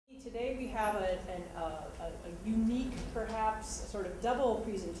Today we have a unique, perhaps, sort of double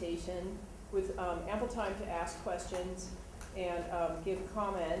presentation with ample time to ask questions and give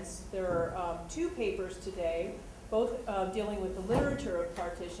comments. There are two papers today, both dealing with the literature of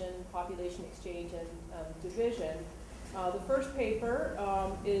partition, population exchange, and division. The first paper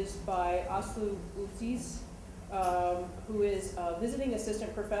is by Asli Igsiz, who is a visiting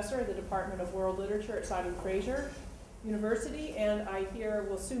assistant professor at the Department of World Literature at Simon Fraser University, and I hear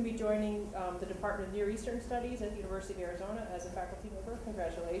will soon be joining the Department of Near Eastern Studies at the University of Arizona as a faculty member.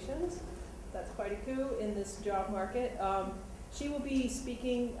 Congratulations. That's quite a coup in this job market. She will be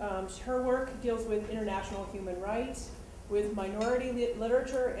speaking, her work deals with international human rights, with minority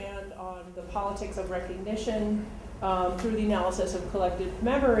literature, and on the politics of recognition through the analysis of collective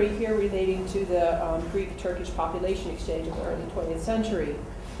memory here relating to the Greek-Turkish population exchange of the early 20th century.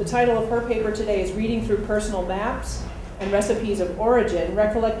 The title of her paper today is Reading Through Personal Maps and Recipes of Origin,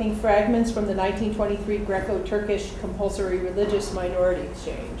 Recollecting Fragments from the 1923 Greco-Turkish Compulsory Religious Minority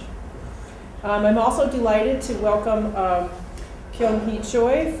Exchange. I'm also delighted to welcome Kyeong-Hee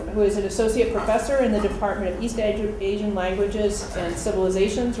Choi, who is an associate professor in the Department of East Asian Languages and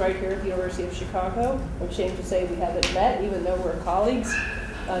Civilizations right here at the University of Chicago. I'm ashamed to say we haven't met, even though we're colleagues,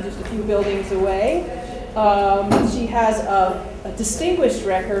 just a few buildings away. She has a distinguished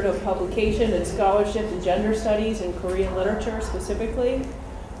record of publication and scholarship in gender studies and Korean literature specifically.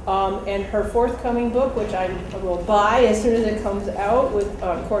 And her forthcoming book, which I will buy as soon as it comes out with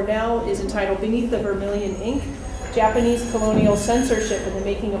Cornell, is entitled Beneath the Vermilion Ink, Japanese Colonial Censorship in the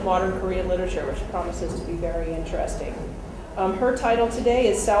Making of Modern Korean Literature, which promises to be very interesting. Her title today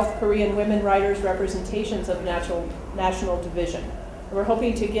is South Korean Women Writers' Representations of National Division. And we're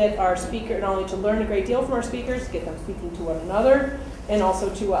hoping to get our speaker, not only to learn a great deal from our speakers, get them speaking to one another, and also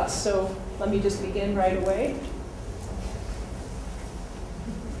to us. So let me just begin right away.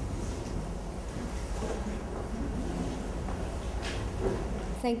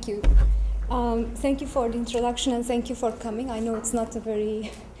 Thank you. Thank you for the introduction and thank you for coming. I know it's not a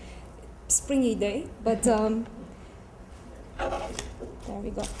very springy day, but there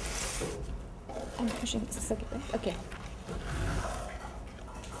we go. I'm pushing this. Okay.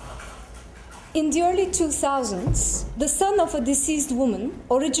 In the early 2000s, the son of a deceased woman,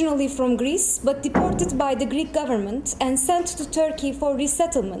 originally from Greece, but deported by the Greek government and sent to Turkey for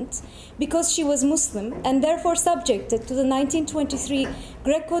resettlement because she was Muslim and therefore subjected to the 1923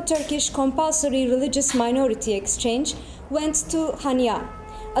 Greco-Turkish Compulsory Religious Minority Exchange, went to Hania,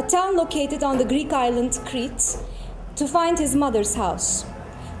 a town located on the Greek island Crete, to find his mother's house.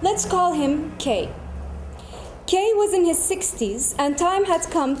 Let's call him K. K was in his 60s, and time had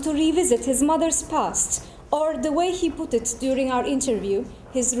come to revisit his mother's past, or the way he put it during our interview,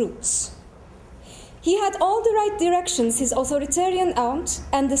 his roots. He had all the right directions his authoritarian aunt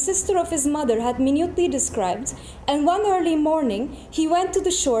and the sister of his mother had minutely described, and one early morning he went to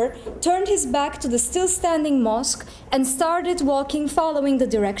the shore, turned his back to the still-standing mosque, and started walking following the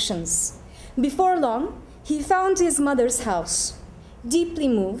directions. Before long, he found his mother's house. Deeply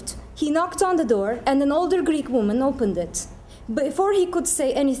moved, he knocked on the door, and an older Greek woman opened it. Before he could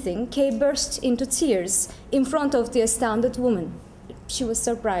say anything, Kay burst into tears in front of the astounded woman. She was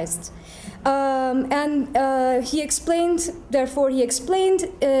surprised. He explained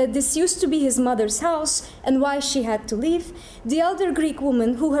this used to be his mother's house and why she had to leave. The elder Greek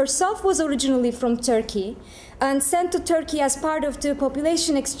woman, who herself was originally from Turkey and sent to Turkey as part of the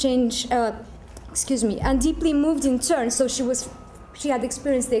population exchange, and deeply moved in turn, so she had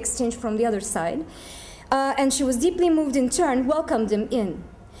experienced the exchange from the other side, and she was deeply moved in turn, welcomed him in.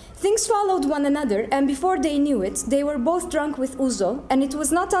 Things followed one another, and before they knew it, they were both drunk with ouzo, and it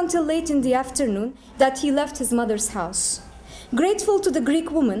was not until late in the afternoon that he left his mother's house. Grateful to the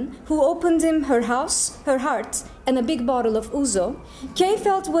Greek woman who opened him her house, her heart, and a big bottle of ouzo, Kay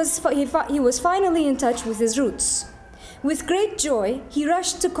felt he was finally in touch with his roots. With great joy, he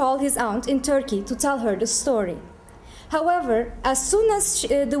rushed to call his aunt in Turkey to tell her the story. However, as soon as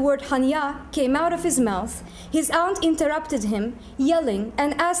the word Hania came out of his mouth, his aunt interrupted him, yelling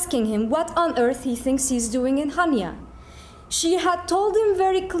and asking him what on earth he thinks he's doing in Hania. She had told him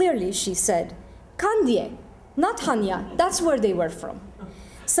very clearly, she said, Kandie, not Hania, that's where they were from.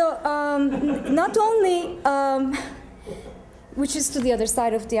 So not only, which is to the other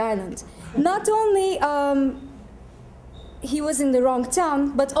side of the island, not only he was in the wrong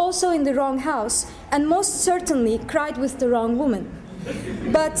town, but also in the wrong house, and most certainly cried with the wrong woman.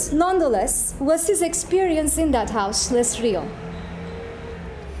 But nonetheless, was his experience in that house less real?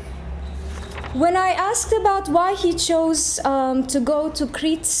 When I asked about why he chose to go to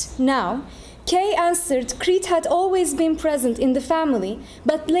Crete now, Kay answered Crete had always been present in the family,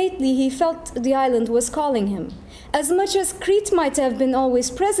 but lately he felt the island was calling him. As much as Crete might have been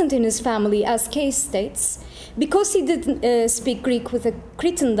always present in his family, as Kay states, because he didn't speak Greek with a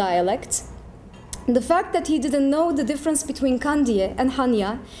Cretan dialect, the fact that he didn't know the difference between Kandie and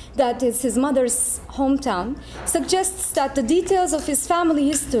Hania, that is his mother's hometown, suggests that the details of his family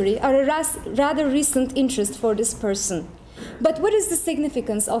history are a rather recent interest for this person. But what is the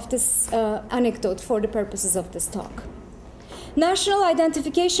significance of this anecdote for the purposes of this talk? National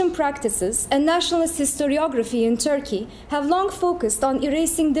identification practices and nationalist historiography in Turkey have long focused on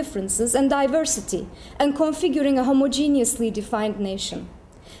erasing differences and diversity and configuring a homogeneously defined nation.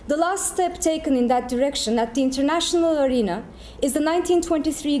 The last step taken in that direction at the international arena is the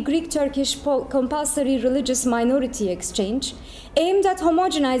 1923 Greek-Turkish Compulsory Religious Minority Exchange, aimed at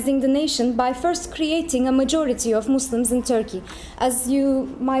homogenizing the nation by first creating a majority of Muslims in Turkey. As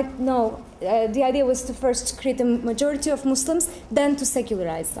you might know, the idea was to first create a majority of Muslims, then to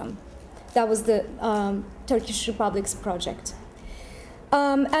secularize them. That was the Turkish Republic's project.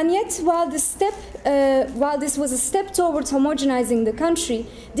 And yet, while this was a step towards homogenizing the country,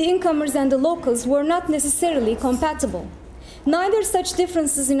 the incomers and the locals were not necessarily compatible. Neither such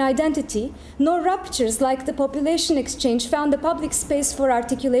differences in identity nor ruptures like the population exchange found a public space for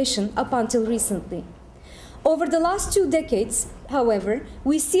articulation up until recently. Over the last 2 decades, however,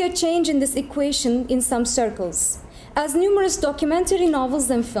 we see a change in this equation in some circles. As numerous documentary novels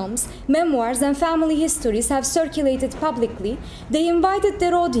and films, memoirs and family histories have circulated publicly, they invited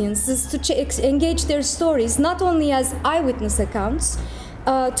their audiences to engage their stories not only as eyewitness accounts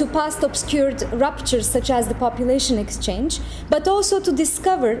to past obscured ruptures such as the population exchange, but also to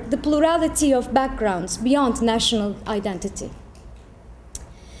discover the plurality of backgrounds beyond national identity.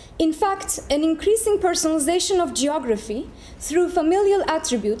 In fact, an increasing personalization of geography through familial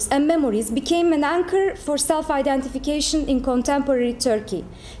attributes and memories became an anchor for self-identification in contemporary Turkey,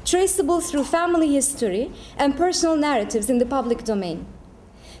 traceable through family history and personal narratives in the public domain.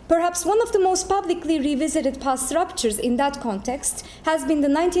 Perhaps one of the most publicly revisited past ruptures in that context has been the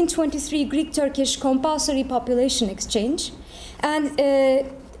 1923 Greek-Turkish Compulsory Population Exchange, and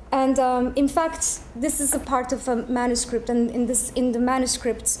in fact, this is a part of a manuscript, and in the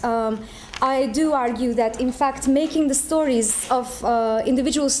manuscript, I do argue that, in fact, making the stories of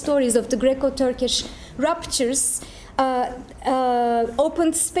individual stories of the Greco-Turkish ruptures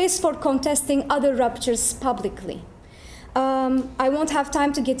opened space for contesting other ruptures publicly. I won't have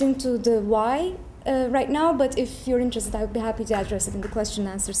time to get into the why right now, but if you're interested, I would be happy to address it in the question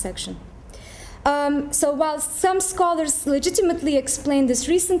and answer section. So while some scholars legitimately explain this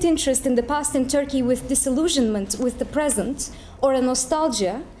recent interest in the past in Turkey with disillusionment with the present or a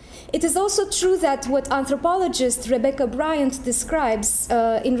nostalgia, it is also true that what anthropologist Rebecca Bryant describes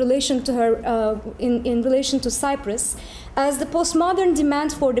in relation to Cyprus as the postmodern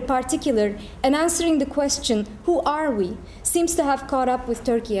demand for the particular and answering the question, who are we, seems to have caught up with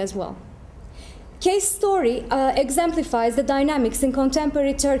Turkey as well. Kay's story exemplifies the dynamics in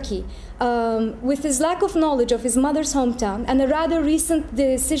contemporary Turkey with his lack of knowledge of his mother's hometown and a rather recent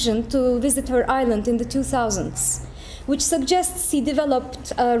decision to visit her island in the 2000s, which suggests he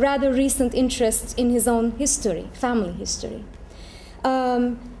developed a rather recent interest in his own history, family history.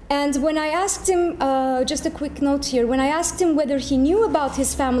 And when I asked him, just a quick note here, when I asked him whether he knew about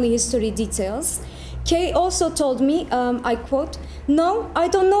his family history details, Kay also told me, I quote, "No, I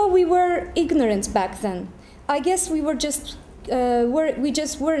don't know, we were ignorant back then. I guess we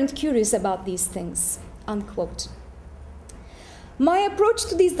just weren't curious about these things," unquote. My approach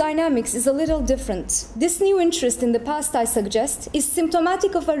to these dynamics is a little different. This new interest in the past, I suggest, is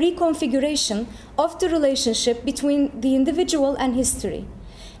symptomatic of a reconfiguration of the relationship between the individual and history,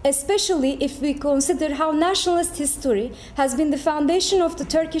 especially if we consider how nationalist history has been the foundation of the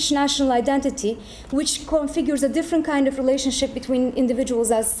Turkish national identity, which configures a different kind of relationship between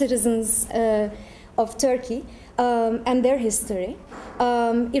individuals as citizens of Turkey and their history,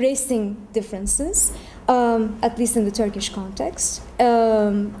 erasing differences, at least in the Turkish context,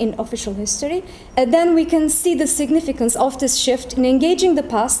 in official history. And then we can see the significance of this shift in engaging the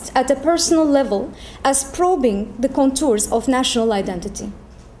past at a personal level as probing the contours of national identity.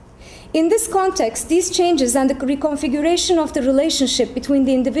 In this context, these changes and the reconfiguration of the relationship between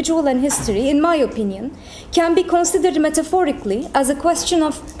the individual and history, in my opinion, can be considered metaphorically as a question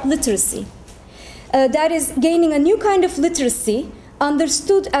of literacy. That is, gaining a new kind of literacy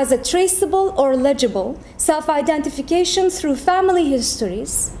understood as a traceable or legible self-identification through family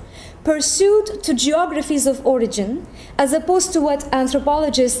histories, pursued to geographies of origin, as opposed to what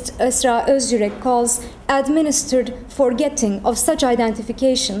anthropologist Esra Özyürek calls administered forgetting of such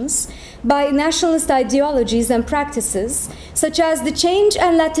identifications by nationalist ideologies and practices, such as the change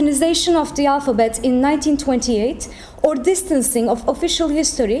and Latinization of the alphabet in 1928, or distancing of official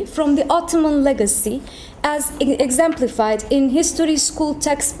history from the Ottoman legacy, as exemplified in history school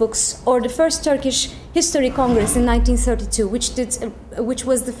textbooks or the first Turkish History Congress in 1932, which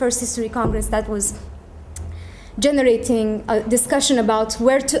was the first history congress that was generating a discussion about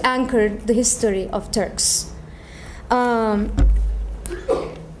where to anchor the history of Turks. For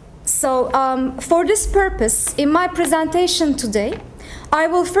this purpose, in my presentation today, I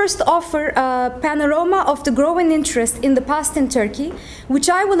will first offer a panorama of the growing interest in the past in Turkey, which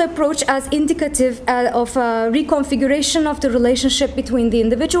I will approach as indicative of a reconfiguration of the relationship between the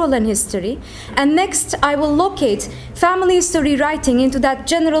individual and history. And next, I will locate family history writing into that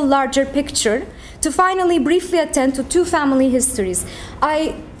general larger picture to finally briefly attend to two family histories.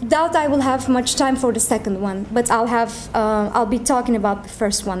 I doubt I will have much time for the second one, but I'll be talking about the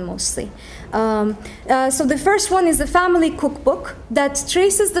first one mostly. So the first one is a family cookbook that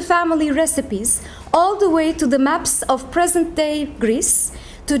traces the family recipes all the way to the maps of present-day Greece,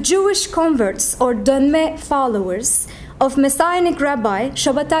 to Jewish converts or dönme followers of Messianic Rabbi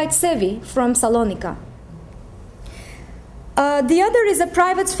Shabbatai Tsevi from Salonika. The other is a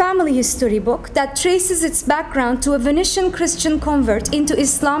private family history book that traces its background to a Venetian Christian convert into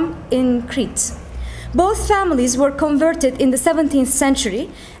Islam in Crete. Both families were converted in the 17th century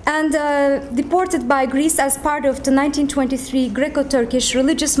and deported by Greece as part of the 1923 Greco-Turkish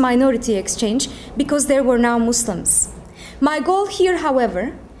religious minority exchange because they were now Muslims. My goal here,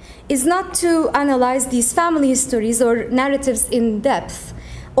 however, is not to analyze these family histories or narratives in depth,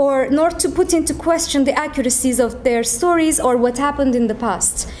 nor to put into question the accuracies of their stories or what happened in the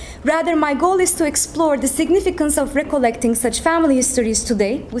past. Rather, my goal is to explore the significance of recollecting such family histories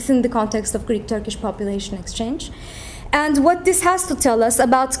today within the context of Greek-Turkish population exchange, and what this has to tell us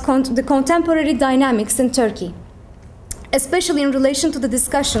about the contemporary dynamics in Turkey, especially in relation to the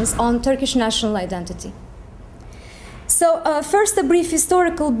discussions on Turkish national identity. So first, a brief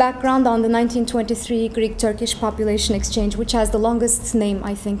historical background on the 1923 Greek-Turkish population exchange, which has the longest name,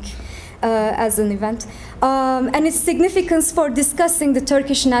 I think, as an event, and its significance for discussing the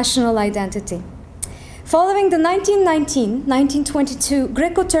Turkish national identity. Following the 1919-1922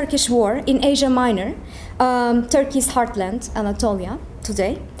 Greco-Turkish War in Asia Minor, Turkey's heartland, Anatolia,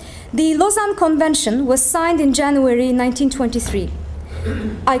 today, the Lausanne Convention was signed in January 1923.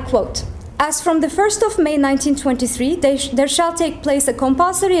 I quote, "As from the 1st of May 1923, there shall take place a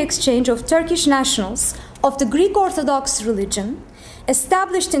compulsory exchange of Turkish nationals of the Greek Orthodox religion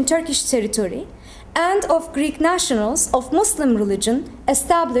established in Turkish territory and of Greek nationals of Muslim religion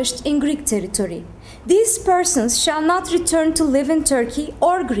established in Greek territory. These persons shall not return to live in Turkey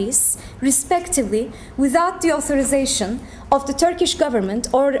or Greece, respectively, without the authorization of the Turkish government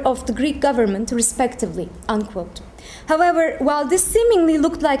or of the Greek government, respectively." Unquote. However, while this seemingly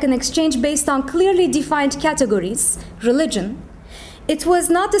looked like an exchange based on clearly defined categories, religion, it was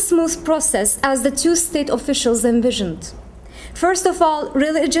not a smooth process as the two state officials envisioned. First of all,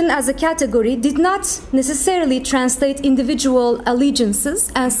 religion as a category did not necessarily translate individual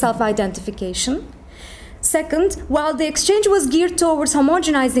allegiances and self-identification. Second, while the exchange was geared towards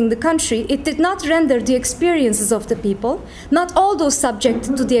homogenizing the country, it did not render the experiences of the people. Not all those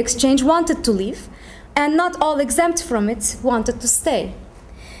subject to the exchange wanted to leave, and not all exempt from it wanted to stay.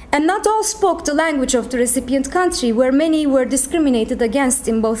 And not all spoke the language of the recipient country, where many were discriminated against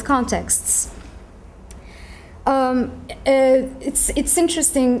in both contexts. It's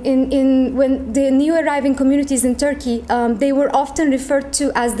interesting, when the new arriving communities in Turkey, they were often referred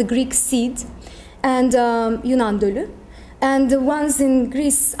to as the Greek seed and Yunan Dölü. And the ones in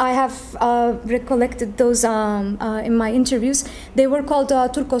Greece, I have recollected those in my interviews, they were called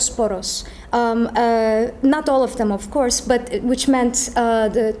Turkosporos. Not all of them, of course, but which meant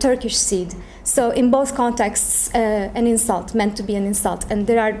the Turkish seed. So in both contexts, an insult, meant to be an insult. And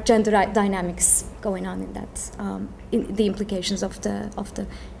there are gender dynamics going on in that, in the implications of the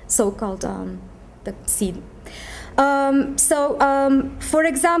so-called the seed. For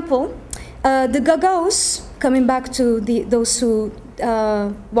example, the Gagauz, coming back to those who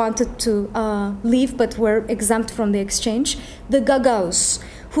wanted to leave but were exempt from the exchange, the Gagauz,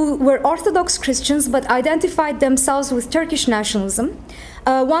 who were Orthodox Christians but identified themselves with Turkish nationalism,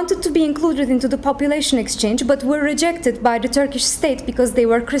 wanted to be included into the population exchange but were rejected by the Turkish state because they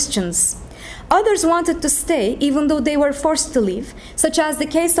were Christians. Others wanted to stay, even though they were forced to leave, such as the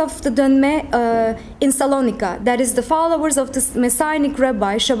case of the Dönme in Salonika, that is the followers of the Messianic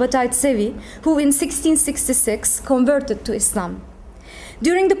rabbi Shabbatai Tsevi, who in 1666 converted to Islam.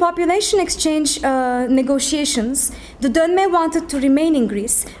 During the population exchange negotiations, the Dönme wanted to remain in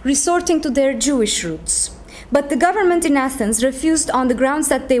Greece, resorting to their Jewish roots. But the government in Athens refused on the grounds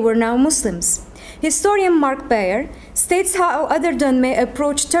that they were now Muslims. Historian Mark Bayer states how other Dönme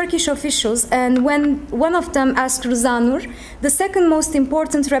approached Turkish officials, and when one of them asked Ruzanur, the second most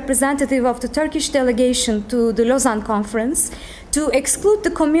important representative of the Turkish delegation to the Lausanne Conference, to exclude the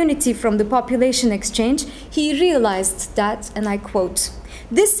community from the population exchange, he realized that, and I quote,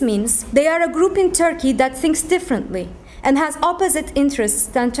 "This means they are a group in Turkey that thinks differently and has opposite interests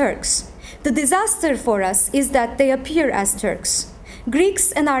than Turks. The disaster for us is that they appear as Turks.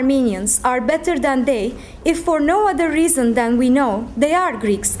 Greeks and Armenians are better than they, if for no other reason than we know they are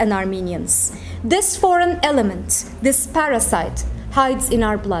Greeks and Armenians. This foreign element, this parasite, hides in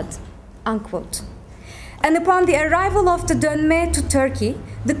our blood." Unquote. And upon the arrival of the Dönme to Turkey,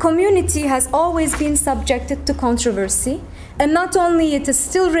 the community has always been subjected to controversy, and not only it is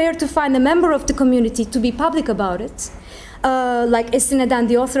still rare to find a member of the community to be public about it, like Esine'den,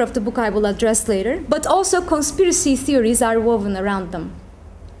 the author of the book I will address later, but also conspiracy theories are woven around them.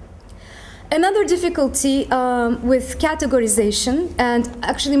 Another difficulty with categorization, and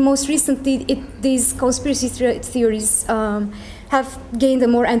actually most recently these conspiracy theories have gained a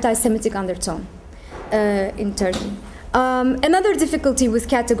more anti-Semitic undertone in Turkey. Another difficulty with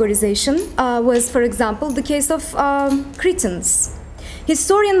categorization was, for example, the case of Cretans.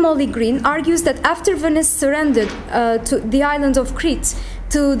 Historian Molly Green argues that after Venice surrendered to the island of Crete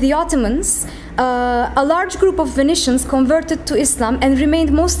to the Ottomans, a large group of Venetians converted to Islam and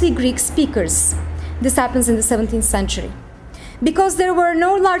remained mostly Greek speakers. This happens in the 17th century. Because there were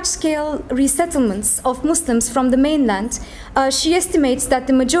no large-scale resettlements of Muslims from the mainland, she estimates that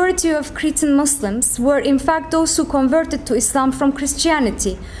the majority of Cretan Muslims were in fact those who converted to Islam from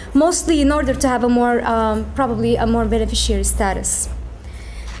Christianity, mostly in order to have a more, probably a more beneficiary status.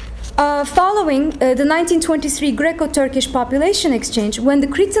 Following the 1923 Greco-Turkish population exchange, when the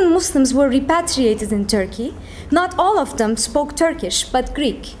Cretan Muslims were repatriated in Turkey, not all of them spoke Turkish, but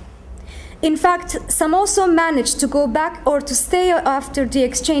Greek. In fact, some also managed to go back or to stay after the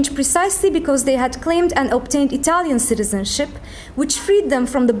exchange precisely because they had claimed and obtained Italian citizenship, which freed them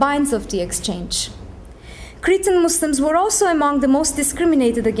from the binds of the exchange. Cretan Muslims were also among the most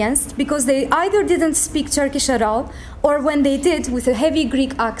discriminated against because they either didn't speak Turkish at all, or when they did, with a heavy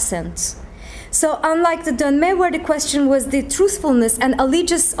Greek accent. So unlike the Dönme, where the question was the truthfulness and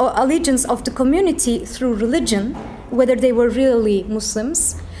allegiance of the community through religion, whether they were really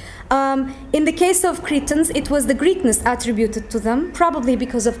Muslims, in the case of Cretans, it was the Greekness attributed to them, probably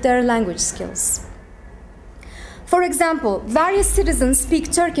because of their language skills. For example, various Citizens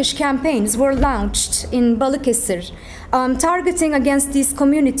Speak Turkish campaigns were launched in Balıkesir, targeting against these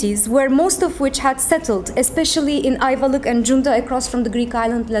communities, where most of which had settled, especially in Ayvalık and Cunda across from the Greek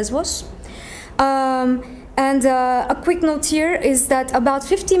island Lesbos. A quick note here is that about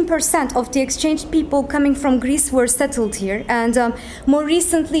 15% of the exchanged people coming from Greece were settled here, and more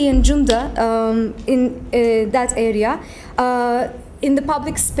recently in Cunda, in that area, in the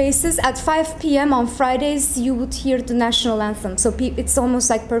public spaces at 5 p.m. on Fridays, you would hear the national anthem. So it's almost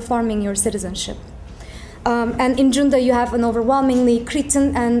like performing your citizenship. And in Cunda, you have an overwhelmingly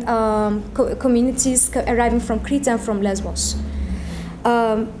Cretan and communities arriving from Crete and from Lesbos.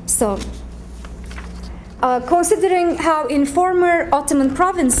 Considering how in former Ottoman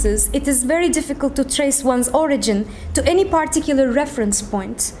provinces it is very difficult to trace one's origin to any particular reference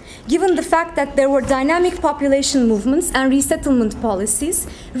point, given the fact that there were dynamic population movements and resettlement policies,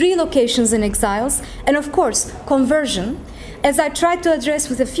 relocations and exiles, and of course, conversion, as I tried to address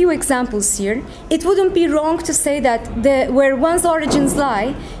with a few examples here, it wouldn't be wrong to say that where one's origins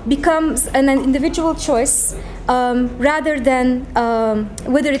lie becomes an individual choice rather than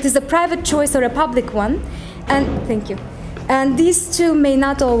whether it is a private choice or a public one. And thank you. And these two may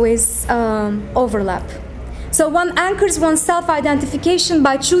not always overlap. So one anchors one's self-identification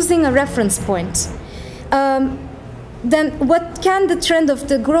by choosing a reference point. Then what can the trend of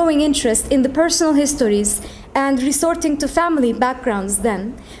the growing interest in the personal histories and resorting to family backgrounds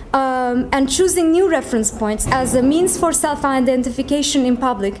then, and choosing new reference points as a means for self-identification in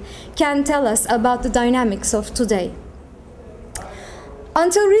public can tell us about the dynamics of today.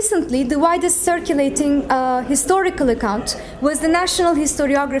 Until recently, the widest circulating historical account was the National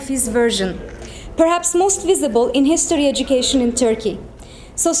Historiography's version, perhaps most visible in history education in Turkey.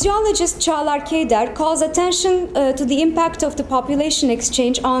 Sociologist Çağlar Keyder calls attention to the impact of the population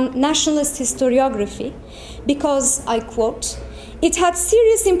exchange on nationalist historiography because, I quote, "It had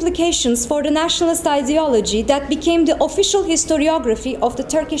serious implications for the nationalist ideology that became the official historiography of the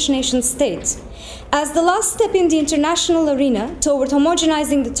Turkish nation state. As the last step in the international arena toward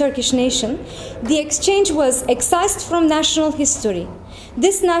homogenizing the Turkish nation, the exchange was excised from national history.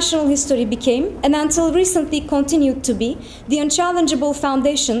 This national history became, and until recently continued to be, the unchallengeable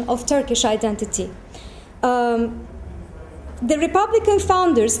foundation of Turkish identity." The Republican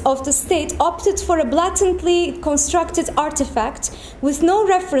founders of the state opted for a blatantly constructed artifact with no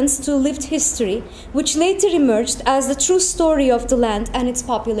reference to lived history, which later emerged as the true story of the land and its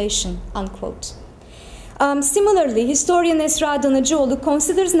population, unquote. Similarly, historian Esra Danıcıoğlu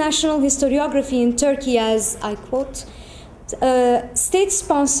considers national historiography in Turkey as, I quote,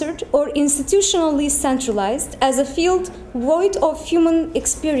 state-sponsored or institutionally centralized as a field void of human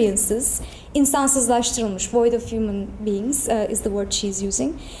experiences, insansızlaştırılmış, void of human beings is the word she's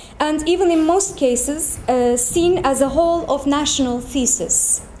using, and even in most cases seen as a whole of national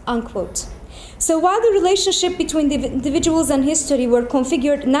thesis, unquote. So while the relationship between the individuals and history were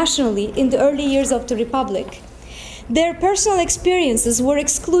configured nationally in the early years of the Republic, their personal experiences were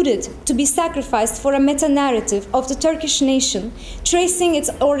excluded to be sacrificed for a meta-narrative of the Turkish nation, tracing its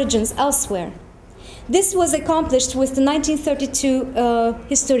origins elsewhere. This was accomplished with the 1932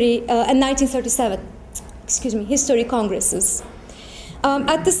 and 1937, history congresses.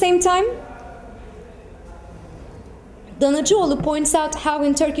 At the same time, Danıcıoğlu points out how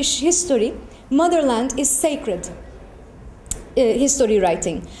in Turkish history, motherland is sacred. History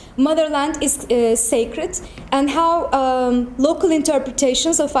writing. Motherland is sacred, and how local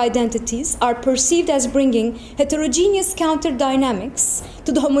interpretations of identities are perceived as bringing heterogeneous counter dynamics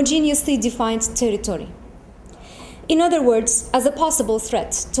to the homogeneously defined territory. In other words, as a possible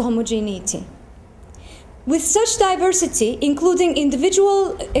threat to homogeneity. With such diversity, including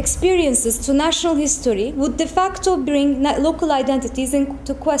individual experiences to national history, would de facto bring local identities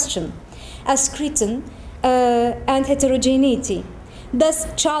into question, as Cretan and heterogeneity. Thus,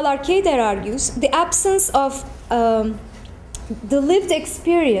 Çağlar Keyder argues the absence of the lived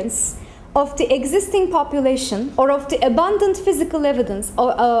experience of the existing population or of the abundant physical evidence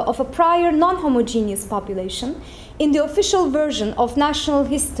of a prior non-homogeneous population in the official version of national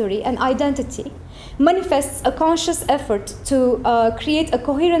history and identity manifests a conscious effort to create a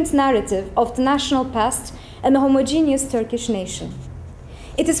coherent narrative of the national past and a homogeneous Turkish nation.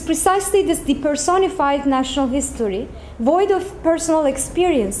 It is precisely this depersonified national history, void of personal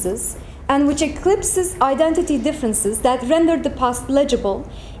experiences, and which eclipses identity differences that render the past illegible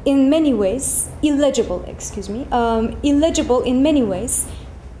in many ways,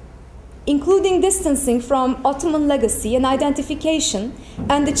 including distancing from Ottoman legacy and identification,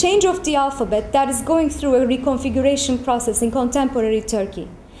 and the change of the alphabet that is going through a reconfiguration process in contemporary Turkey.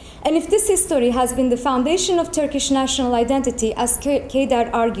 And if this history has been the foundation of Turkish national identity, as Keyder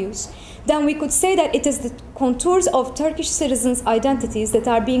argues, then we could say that it is the contours of Turkish citizens' identities that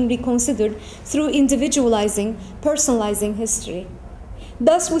are being reconsidered through individualizing, personalizing history.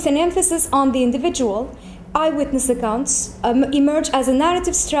 Thus, with an emphasis on the individual, eyewitness accounts emerge as a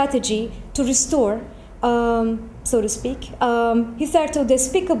narrative strategy to restore, so to speak, hitherto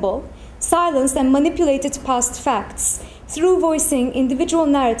despicable, silenced and manipulated past facts, through voicing individual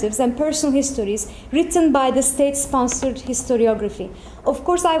narratives and personal histories written by the state-sponsored historiography. Of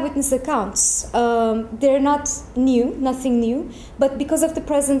course, eyewitness accounts, they're not new, nothing new, but because of the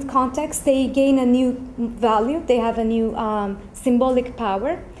present context, they gain a new value, they have a new symbolic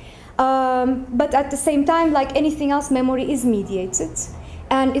power. But at the same time, like anything else, memory is mediated.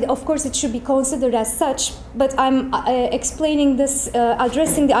 And of course, it should be considered as such, but I'm explaining this,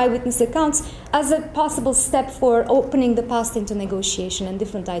 addressing the eyewitness accounts as a possible step for opening the past into negotiation and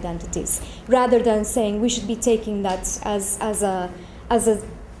different identities, rather than saying we should be taking that as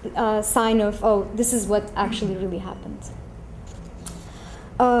a sign of, oh, this is what actually really happened.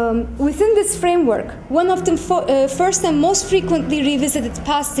 Within this framework, one of the first and most frequently revisited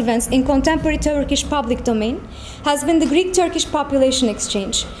past events in contemporary Turkish public domain has been the Greek-Turkish population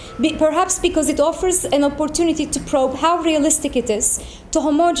exchange, perhaps because it offers an opportunity to probe how realistic it is to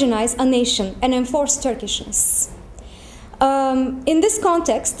homogenize a nation and enforce Turkishness. In this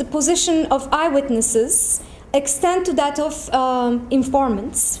context, the position of eyewitnesses extend to that of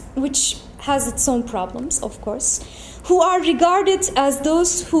informants, which has its own problems, of course, who are regarded as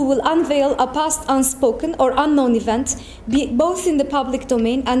those who will unveil a past unspoken or unknown event, both in the public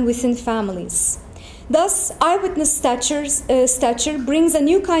domain and within families. Thus, eyewitness stature brings a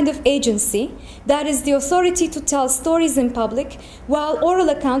new kind of agency, that is the authority to tell stories in public, while oral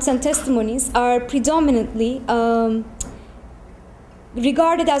accounts and testimonies are predominantly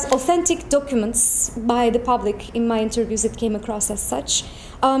regarded as authentic documents by the public. In my interviews, it came across as such,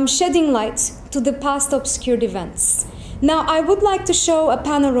 shedding light to the past obscured events. Now, I would like to show a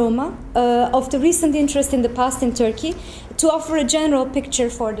panorama of the recent interest in the past in Turkey to offer a general picture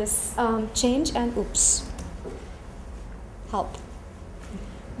for this change, and oops, help.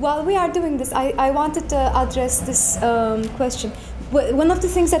 While we are doing this, I wanted to address this question. One of the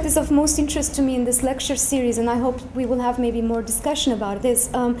things that is of most interest to me in this lecture series, and I hope we will have maybe more discussion about it, is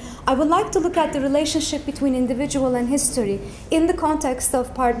I would like to look at the relationship between individual and history in the context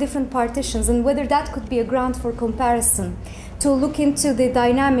of different partitions, and whether that could be a ground for comparison, to look into the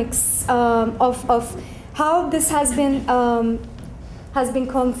dynamics of how this has been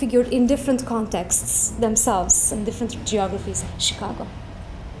configured in different contexts themselves, in different geographies. Chicago.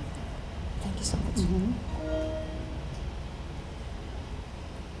 Thank you so much. Mm-hmm.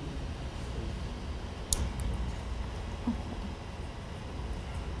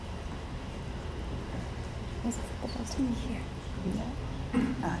 Here. Yeah.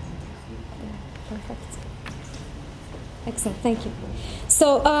 Perfect. Excellent, thank you.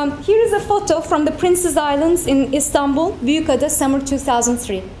 So here is a photo from the Prince's Islands in Istanbul, Büyükada, summer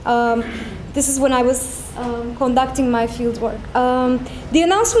 2003. This is when I was conducting my field work. The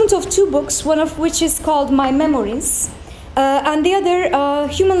announcement of two books, one of which is called My Memories, and the other,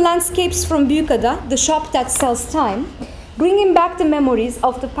 Human Landscapes from Büyükada, the shop that sells time, bringing back the memories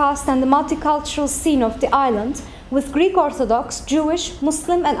of the past and the multicultural scene of the island, with Greek Orthodox, Jewish,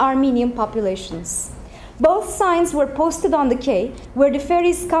 Muslim, and Armenian populations. Both signs were posted on the quay, where the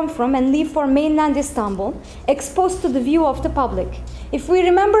ferries come from and leave for mainland Istanbul, exposed to the view of the public. If we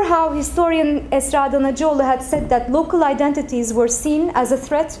remember how historian Esra Adanacıoğlu had said that local identities were seen as a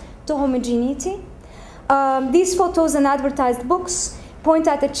threat to homogeneity, these photos and advertised books point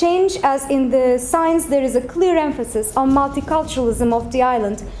at a change, as in the signs there is a clear emphasis on multiculturalism of the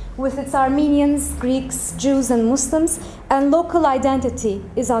island, with its Armenians, Greeks, Jews, and Muslims, and local identity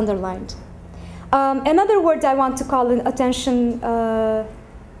is underlined. Another word I want to call attention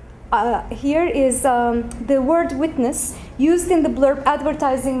here is the word witness, used in the blurb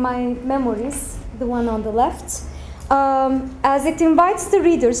advertising My Memories, the one on the left, as it invites the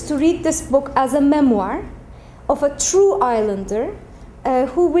readers to read this book as a memoir of a true islander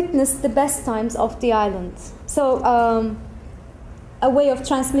who witnessed the best times of the island. So, a way of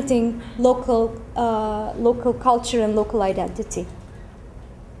transmitting local culture and local identity.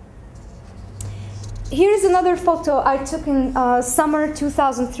 Here is another photo I took in summer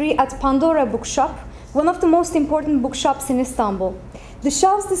 2003 at Pandora Bookshop, one of the most important bookshops in Istanbul. The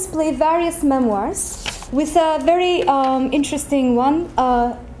shelves display various memoirs, with a very interesting one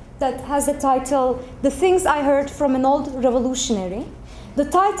that has the title, The Things I Heard from an Old Revolutionary, the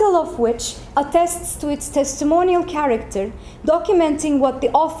title of which attests to its testimonial character, documenting what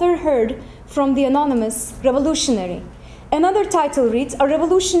the author heard from the anonymous revolutionary. Another title reads, A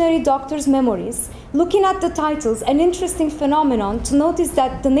Revolutionary Doctor's Memories. Looking at the titles, an interesting phenomenon to notice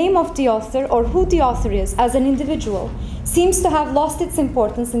that the name of the author, or who the author is as an individual, seems to have lost its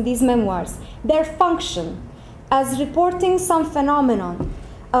importance in these memoirs. Their function as reporting some phenomenon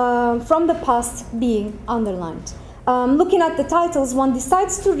from the past being underlined. Looking at the titles, one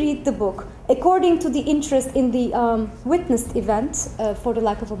decides to read the book according to the interest in the witnessed event, for the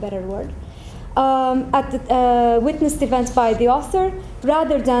lack of a better word, at the witnessed event by the author,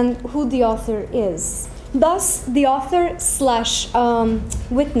 rather than who the author is. Thus, the author /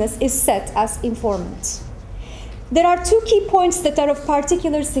 witness is set as informant. There are two key points that are of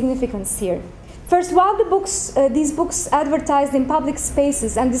particular significance here. First, while these books advertised in public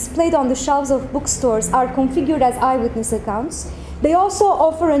spaces and displayed on the shelves of bookstores are configured as eyewitness accounts, they also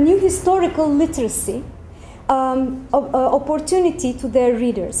offer a new historical literacy opportunity to their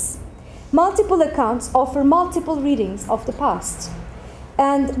readers. Multiple accounts offer multiple readings of the past.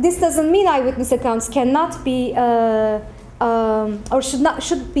 And this doesn't mean eyewitness accounts cannot be or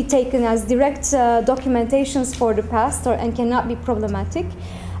should be taken as direct documentations for the past and cannot be problematic.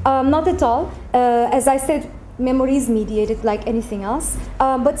 Not at all. As I said, memory is mediated like anything else,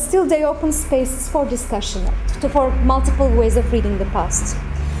 but still they open spaces for discussion, for multiple ways of reading the past.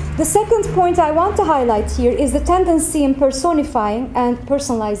 The second point I want to highlight here is the tendency in personifying and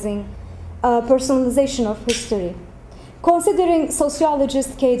personalization of history. Considering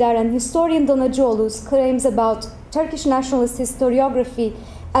sociologist Keydar and historian Danacıoğlu's claims about Turkish nationalist historiography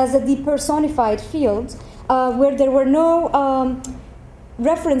as a depersonified field, where there were no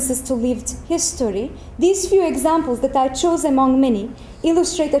references to lived history, these few examples that I chose among many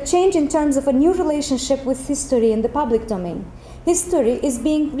illustrate a change in terms of a new relationship with history in the public domain. History is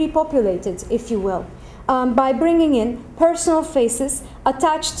being repopulated, if you will, by bringing in personal faces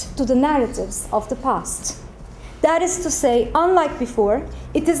attached to the narratives of the past. That is to say, unlike before,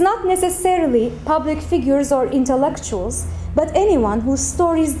 it is not necessarily public figures or intellectuals, but anyone whose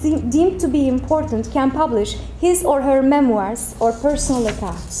story is deemed to be important can publish his or her memoirs or personal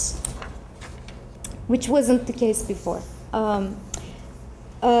accounts, which wasn't the case before.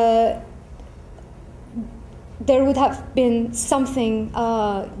 There would have been something,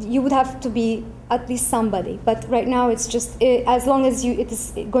 you would have to be at least somebody, but right now it's just, as long as it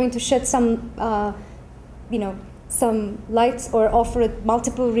is going to shed some, some light or offer a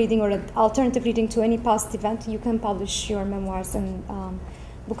multiple reading or an alternative reading to any past event, you can publish your memoirs and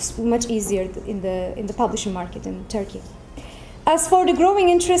books much easier in the publishing market in Turkey. As for the growing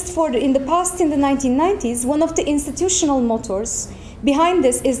interest in the past in the 1990s, one of the institutional motors behind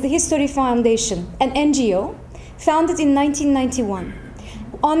this is the History Foundation, an NGO founded in 1991.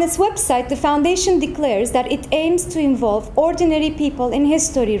 On its website, the foundation declares that it aims to involve ordinary people in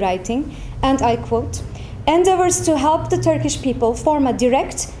history writing, and I quote, endeavors to help the Turkish people form a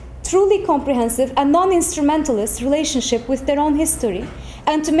direct, truly comprehensive and non-instrumentalist relationship with their own history,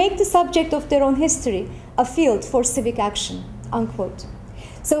 and to make the subject of their own history a field for civic action, unquote.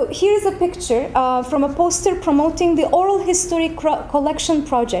 So here's a picture from a poster promoting the Oral History Collection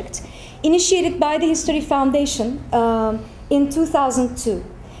project initiated by the History Foundation in 2002.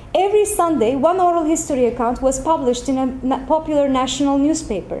 Every Sunday, one oral history account was published in a popular national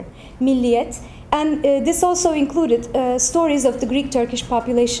newspaper, Milliyet, and this also included stories of the Greek-Turkish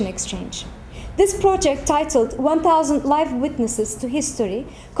population exchange. This project, titled 1000 Live Witnesses to History,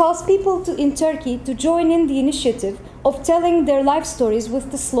 calls people in Turkey to join in the initiative of telling their life stories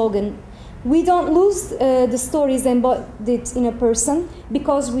with the slogan, "We don't lose the stories embodied in a person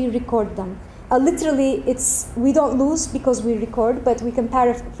because we record them." Literally, it's "we don't lose because we record," but we can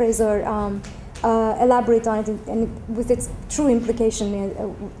paraphrase or elaborate on it and with its true implication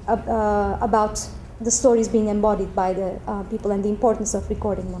about the stories being embodied by the people and the importance of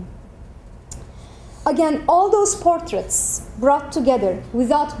recording them. Again, all those portraits brought together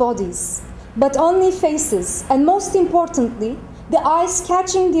without bodies, but only faces, and most importantly, the eyes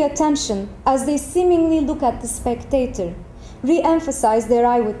catching the attention as they seemingly look at the spectator, re-emphasize their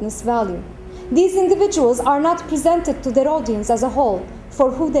eyewitness value. These individuals are not presented to their audience as a whole for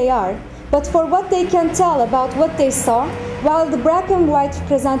who they are, but for what they can tell about what they saw, while the black and white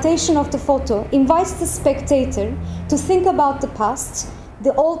presentation of the photo invites the spectator to think about the past,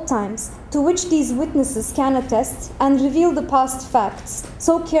 the old times, to which these witnesses can attest and reveal the past facts,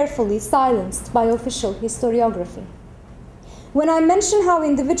 so carefully silenced by official historiography. When I mention how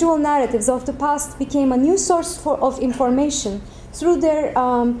individual narratives of the past became a new source of information through their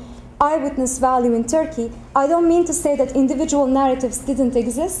eyewitness value in Turkey, I don't mean to say that individual narratives didn't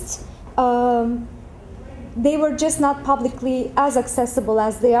exist. They were just not publicly as accessible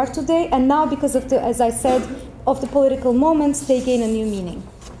as they are today, and now because of the, as I said, of the political moments, they gain a new meaning.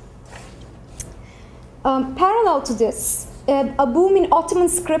 Parallel to this, a boom in Ottoman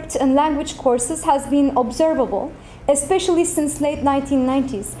script and language courses has been observable, especially since late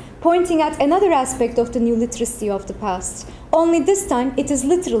 1990s, pointing at another aspect of the new literacy of the past. Only this time, it is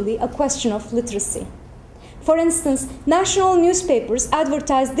literally a question of literacy. For instance, national newspapers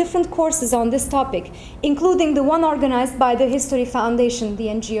advertise different courses on this topic, including the one organized by the History Foundation, the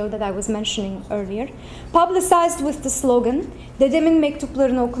NGO that I was mentioning earlier, publicized with the slogan, "Dedemin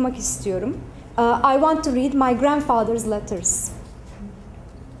mektuplarını okumak istiyorum." I want to read my grandfather's letters.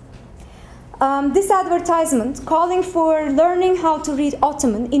 This advertisement, calling for learning how to read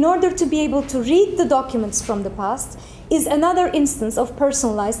Ottoman in order to be able to read the documents from the past, is another instance of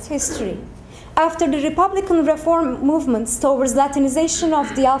personalized history. After the Republican reform movements towards Latinization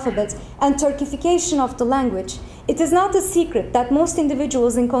of the alphabet and Turkification of the language, it is not a secret that most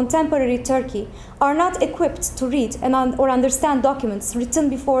individuals in contemporary Turkey are not equipped to read or understand documents written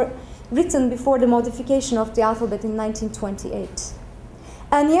before the modification of the alphabet in 1928.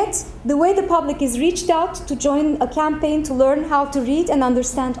 And yet, the way the public is reached out to join a campaign to learn how to read and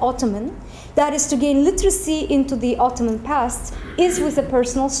understand Ottoman, that is to gain literacy into the Ottoman past, is with a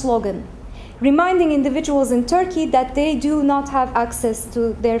personal slogan, reminding individuals in Turkey that they do not have access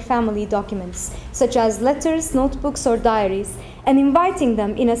to their family documents, such as letters, notebooks, or diaries, and inviting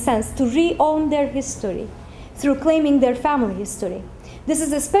them, in a sense, to re-own their history through claiming their family history. This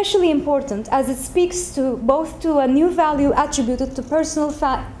is especially important as it speaks to both to a new value attributed to personal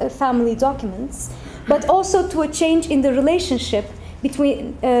family documents, but also to a change in the relationship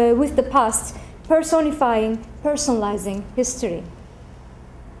with the past, personifying, personalizing history.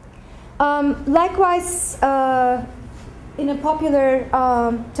 Likewise, in a popular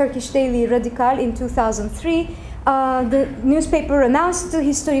Turkish daily Radikal in 2003, the newspaper announced the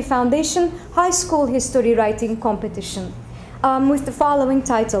History Foundation High School History Writing Competition with the following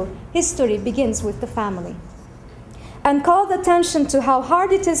title, History Begins with the Family, and called attention to how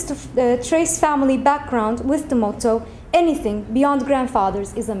hard it is to trace family background with the motto, anything beyond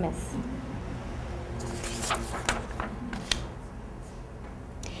grandfathers is a myth.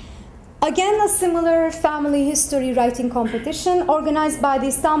 Again, a similar family history writing competition organized by the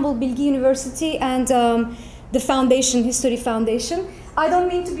Istanbul Bilgi University and the foundation, History Foundation. I don't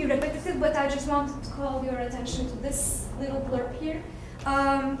mean to be repetitive, but I just wanted to call your attention to this little blurb here.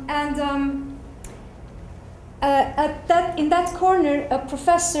 In that corner, a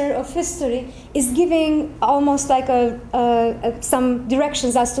professor of history is giving almost like some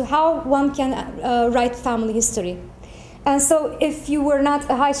directions as to how one can write family history. And so if you were not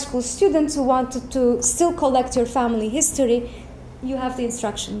a high school student who wanted to still collect your family history, you have the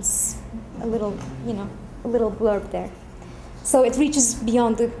instructions, a little blurb there. So it reaches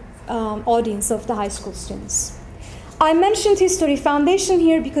beyond the audience of the high school students. I mentioned History Foundation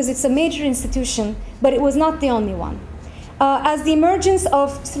here because it's a major institution, but it was not the only one. As the emergence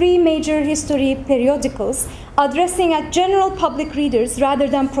of 3 major history periodicals addressing at general public readers rather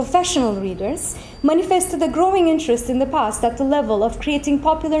than professional readers, manifested a growing interest in the past at the level of creating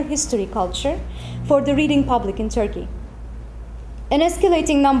popular history culture for the reading public in Turkey. An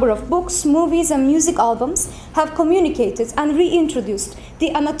escalating number of books, movies, and music albums have communicated and reintroduced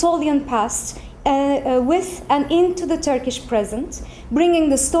the Anatolian past with and into the Turkish present, bringing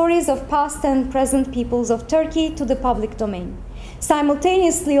the stories of past and present peoples of Turkey to the public domain,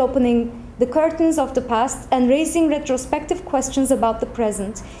 simultaneously opening the curtains of the past and raising retrospective questions about the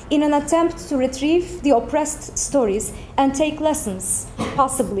present in an attempt to retrieve the oppressed stories and take lessons,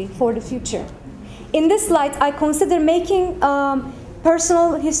 possibly, for the future. In this light, I consider making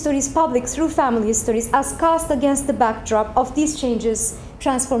personal histories public through family histories as cast against the backdrop of these changes,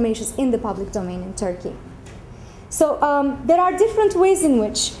 transformations in the public domain in Turkey. So there are different ways in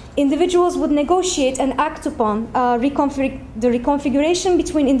which individuals would negotiate and act upon the reconfiguration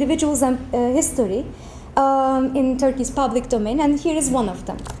between individuals and history in Turkey's public domain, and here is one of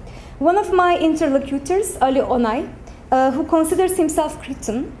them. One of my interlocutors, Ali Onay, who considers himself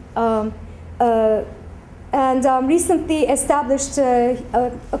Cretan, and recently established a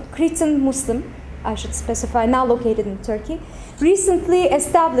Cretan Muslim, I should specify, now located in Turkey, recently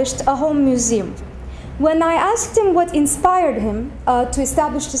established a home museum. When I asked him what inspired him to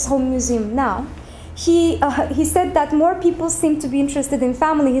establish this home museum now, he said that more people seem to be interested in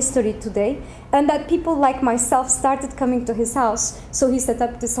family history today, and that people like myself started coming to his house, so he set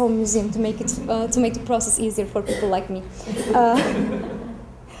up this home museum to make the process easier for people like me.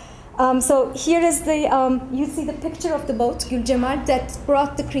 So here is you see the picture of the boat, Gül Cemal, that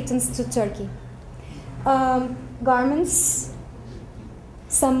brought the Cretans to Turkey. Garments,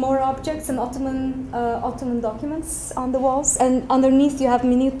 some more objects and Ottoman documents on the walls, and underneath you have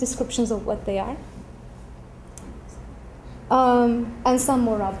minute descriptions of what they are. And some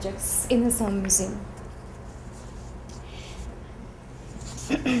more objects in his home museum.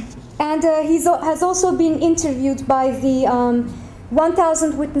 And he has also been interviewed by the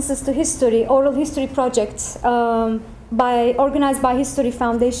 1,000 Witnesses to History oral history project organized by History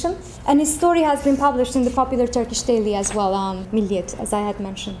Foundation, and his story has been published in the popular Turkish daily as well, Milliyet, as I had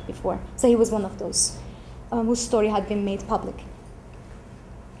mentioned before. So he was one of those whose story had been made public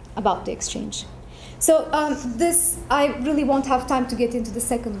about the exchange. So I really won't have time to get into the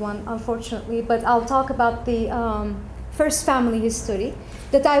second one, unfortunately, but I'll talk about the first family history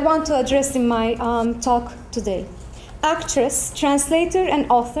that I want to address in my talk today. Actress, translator, and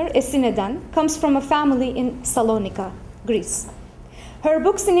author Esin Eden comes from a family in Salonika, Greece. Her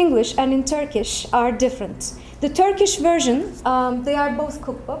books in English and in Turkish are different. The Turkish version, they are both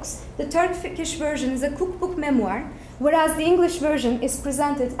cookbooks. The Turkish version is a cookbook memoir, whereas the English version is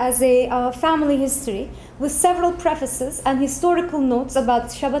presented as a family history with several prefaces and historical notes about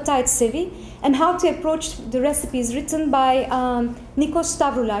Shabbatai Tsevi and how to approach the recipes written by Nikos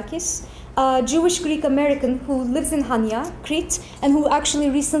Stavroulakis, a Jewish Greek-American who lives in Hania, Crete, and who actually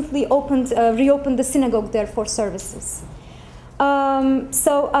recently reopened the synagogue there for services.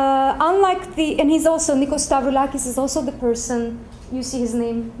 Unlike and he's also, Nikos Stavroulakis is also the person, you see his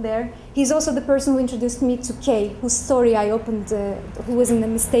name there, he's also the person who introduced me to Kay, whose story I opened, who was in the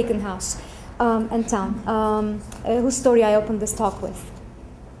Mistaken House and Town, whose story I opened this talk with.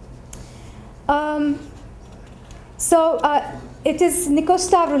 So it is Nikos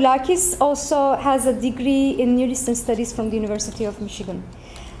Stavroulakis, also has a degree in Near Eastern Studies from the University of Michigan.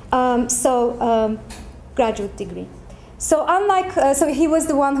 Graduate degree. So unlike, so he was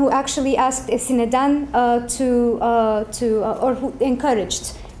the one who actually asked Esine'den or who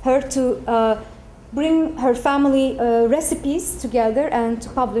encouraged her to bring her family recipes together and to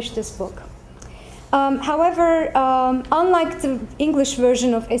publish this book. However, unlike the English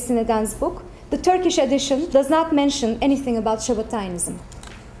version of Esine'den's book, the Turkish edition does not mention anything about Shabbatainism.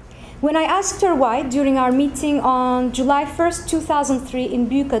 When I asked her why, during our meeting on July 1st, 2003 in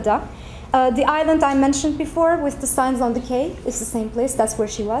Büyükada, the island I mentioned before with the signs on the quay, it's the same place, that's where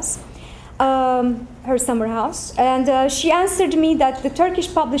she was, her summer house. And she answered me that the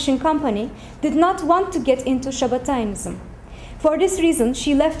Turkish publishing company did not want to get into Shabbatainism. For this reason,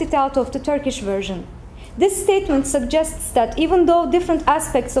 she left it out of the Turkish version. This statement suggests that even though different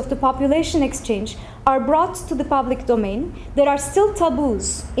aspects of the population exchange are brought to the public domain, there are still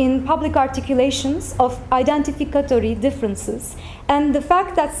taboos in public articulations of identificatory differences, and the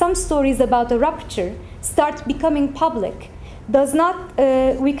fact that some stories about a rupture start becoming public does not,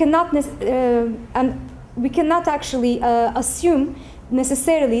 we cannot actually assume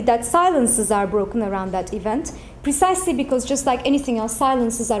necessarily that silences are broken around that event, precisely because just like anything else,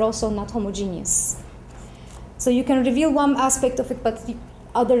 silences are also not homogeneous. So you can reveal one aspect of it, but the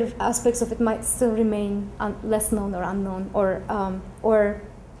other aspects of it might still remain less known or unknown, or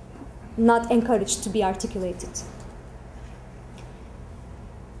not encouraged to be articulated.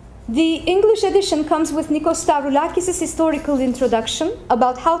 The English edition comes with Nikos Stavroulakis' historical introduction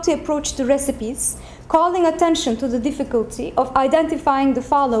about how to approach the recipes, calling attention to the difficulty of identifying the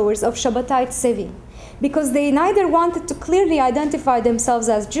followers of Shabbatite Sevi, because they neither wanted to clearly identify themselves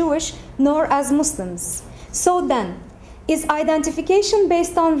as Jewish nor as Muslims. So then, is identification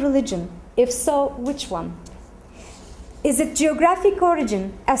based on religion? If so, which one? Is it geographic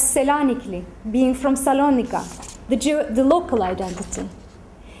origin, as Selanikli, being from Salonika, the local identity?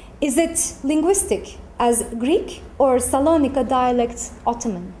 Is it linguistic, as Greek or Salonika dialect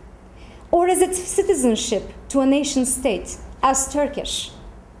Ottoman? Or is it citizenship to a nation state, as Turkish?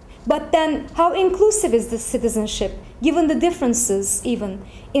 But then, how inclusive is this citizenship, given the differences, even,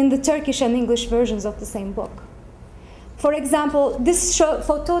 in the Turkish and English versions of the same book? For example, this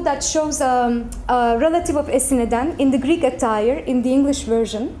photo that shows a relative of Esine'den in the Greek attire in the English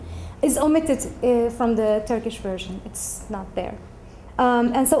version is omitted from the Turkish version. It's not there.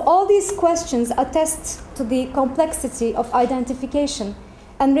 And so all these questions attest to the complexity of identification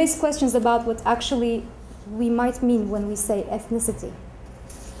and raise questions about what actually we might mean when we say ethnicity,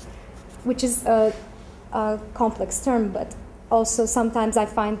 which is a complex term, but also sometimes I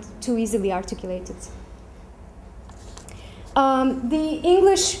find too easily articulated. The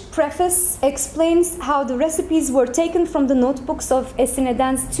English preface explains how the recipes were taken from the notebooks of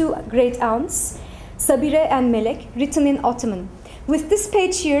Esine'den's two great aunts, Sabire and Melek, written in Ottoman. With this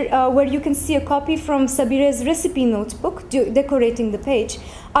page here, where you can see a copy from Sabire's recipe notebook decorating the page,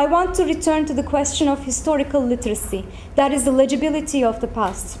 I want to return to the question of historical literacy, that is the legibility of the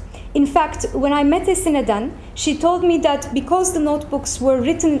past. In fact, when I met Esine'den, she told me that because the notebooks were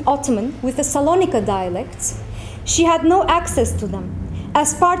written in Ottoman with a Salonika dialect, she had no access to them.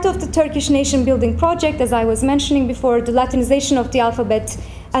 As part of the Turkish nation-building project, as I was mentioning before, the Latinization of the alphabet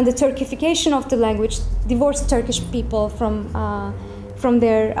and the Turkification of the language divorced Turkish people from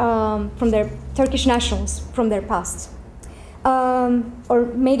their Turkish nationals, from their past, or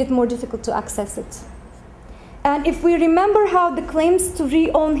made it more difficult to access it. And if we remember how the claims to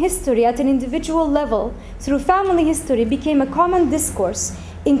re-own history at an individual level through family history became a common discourse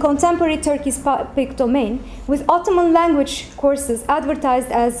in contemporary Turkey's public domain, with Ottoman language courses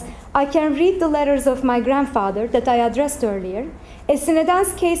advertised as "I can read the letters of my grandfather" that I addressed earlier,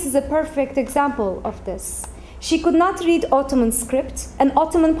 Esine'den's case is a perfect example of this. She could not read Ottoman script, and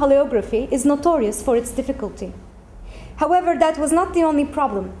Ottoman paleography is notorious for its difficulty. However, that was not the only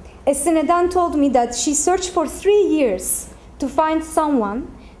problem. Esine'den told me that she searched for 3 years to find someone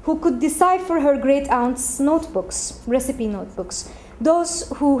who could decipher her great aunt's notebooks, recipe notebooks. Those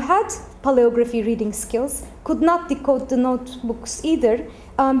who had paleography reading skills could not decode the notebooks either,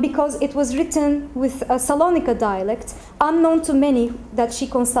 because it was written with a Salonika dialect, unknown to many that she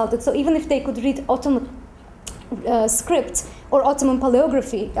consulted. So even if they could read Ottoman script or Ottoman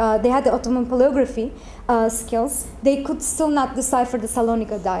paleography, they had the Ottoman paleography skills, they could still not decipher the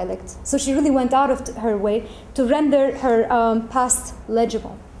Salonika dialect. So she really went out of her way to render her past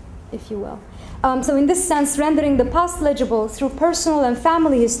legible, if you will. So in this sense, rendering the past legible through personal and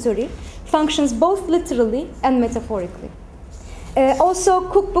family history functions both literally and metaphorically. Also,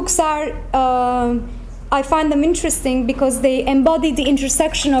 cookbooks are I find them interesting because they embody the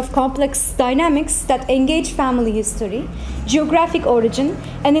intersection of complex dynamics that engage family history, geographic origin,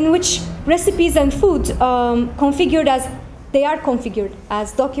 and in which recipes and food configured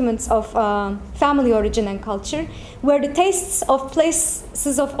as documents of family origin and culture, where the tastes of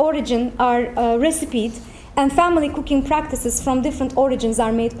places of origin are recipeed and family cooking practices from different origins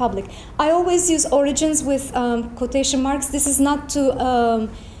are made public. I always use origins with quotation marks. This is not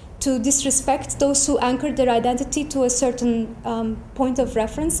to disrespect those who anchor their identity to a certain point of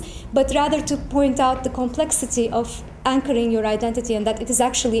reference, but rather to point out the complexity of anchoring your identity, and that it is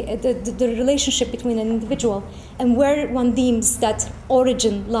actually the relationship between an individual and where one deems that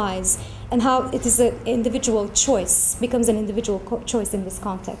origin lies, and how it is an individual choice, becomes an individual choice in this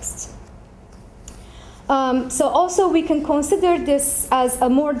context. So also we can consider this as a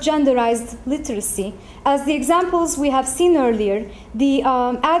more genderized literacy. As the examples we have seen earlier, the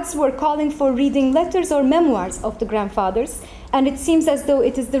ads were calling for reading letters or memoirs of the grandfathers, and it seems as though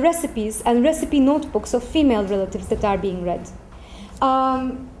it is the recipes and recipe notebooks of female relatives that are being read.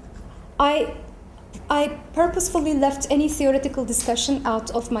 I purposefully left any theoretical discussion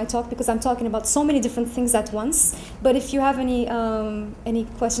out of my talk because I'm talking about so many different things at once. But if you have any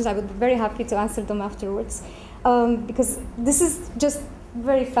questions, I would be very happy to answer them afterwards. Because this is just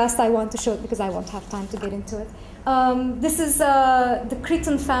very fast. I want to show it because I won't have time to get into it. This is the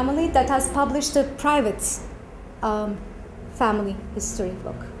Cretan family that has published a private family history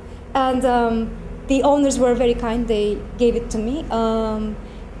book. And the owners were very kind. They gave it to me.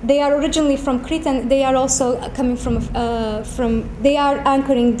 They are originally from Crete, and they are also coming they are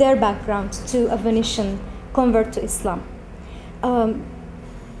anchoring their background to a Venetian convert to Islam.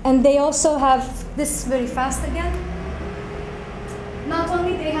 And they also have this very fast again. Not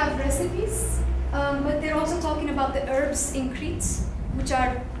only they have recipes, but they're also talking about the herbs in Crete, which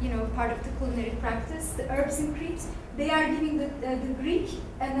are, part of the culinary practice. The herbs in Crete, they are giving the Greek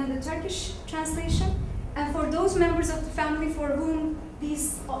and then the Turkish translation. And for those members of the family for whom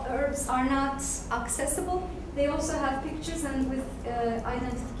these herbs are not accessible, they also have pictures and with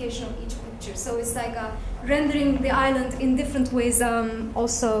identification of each picture. So it's like rendering the island in different ways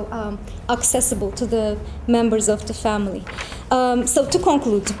also accessible to the members of the family. So to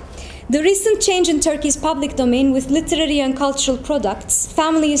conclude, the recent change in Turkey's public domain with literary and cultural products,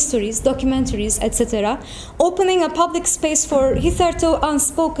 family histories, documentaries, etc., opening a public space for hitherto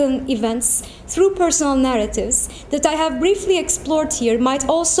unspoken events through personal narratives that I have briefly explored here might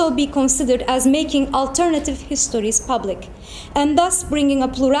also be considered as making alternative histories public, and thus bringing a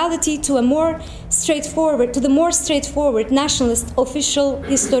plurality to the more straightforward nationalist official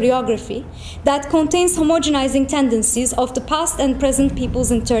historiography that contains homogenizing tendencies of the past and present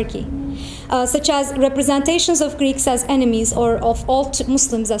peoples in Turkey, such as representations of Greeks as enemies or of all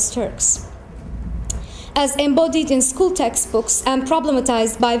Muslims as Turks, as embodied in school textbooks and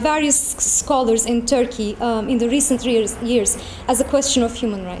problematized by various scholars in Turkey in the recent years as a question of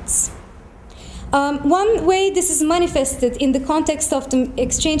human rights. One way this is manifested in the context of the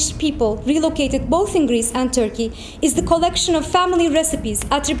exchanged people relocated both in Greece and Turkey is the collection of family recipes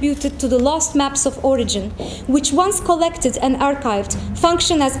attributed to the lost maps of origin, which once collected and archived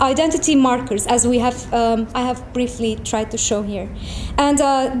function as identity markers, as I have briefly tried to show here. And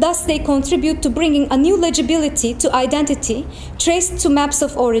thus they contribute to bringing a new legibility to identity traced to maps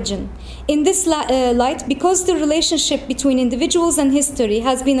of origin. In this light, because the relationship between individuals and history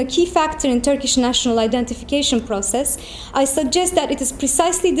has been a key factor in Turkish national identification process, I suggest that it is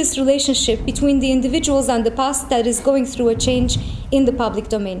precisely this relationship between the individuals and the past that is going through a change in the public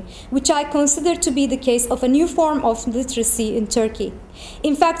domain, which I consider to be the case of a new form of literacy in Turkey.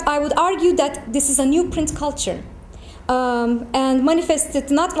 In fact, I would argue that this is a new print culture. And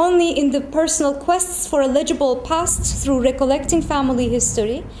manifested not only in the personal quests for a legible past through recollecting family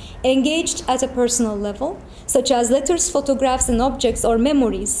history, engaged at a personal level, such as letters, photographs, and objects or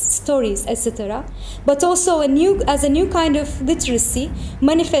memories, stories, etc., but also as a new kind of literacy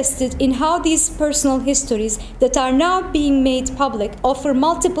manifested in how these personal histories that are now being made public offer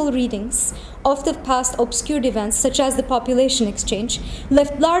multiple readings of the past obscured events, such as the population exchange,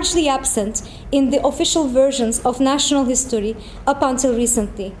 left largely absent in the official versions of national history up until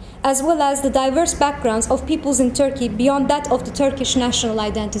recently, as well as the diverse backgrounds of peoples in Turkey beyond that of the Turkish national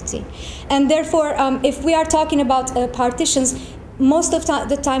identity. And therefore, if we are talking about partitions, most of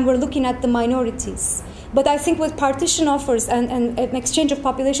the time we're looking at the minorities. But I think what partition offers and an exchange of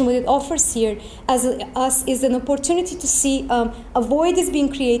population, what it offers here as us is an opportunity to see a void is being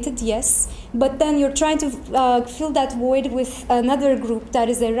created, yes, but then you're trying to fill that void with another group that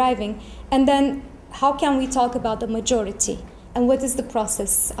is arriving. And then how can we talk about the majority and what is the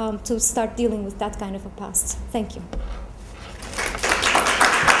process to start dealing with that kind of a past? Thank you.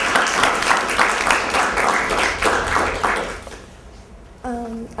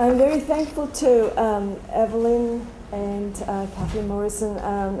 I'm very thankful to Evelyn and Kathleen Morrison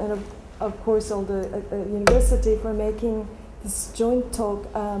and of course all the university for making this joint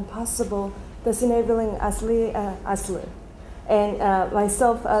talk possible, thus enabling Asli and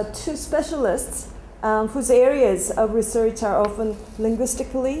myself, two specialists whose areas of research are often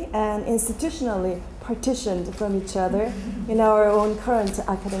linguistically and institutionally partitioned from each other in our own current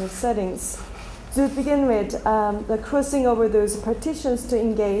academic settings. To begin with, the crossing over those partitions to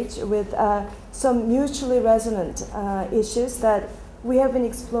engage with some mutually resonant issues that we have been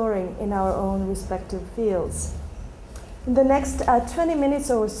exploring in our own respective fields. In the next 20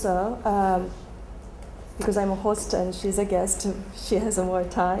 minutes or so, because I'm a host and she's a guest, she has more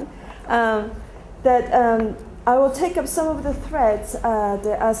time, I will take up some of the threads,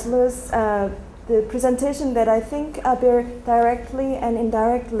 the presentation that I think bear directly and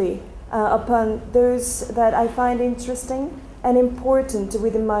indirectly upon those that I find interesting and important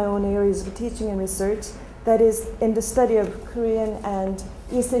within my own areas of teaching and research, that is in the study of Korean and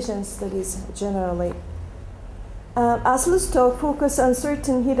East Asian studies generally. Asli's talk focused on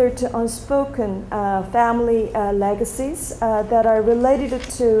certain hitherto unspoken family legacies that are related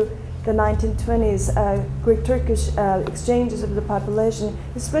to the 1920s Greco-Turkish exchanges of the population,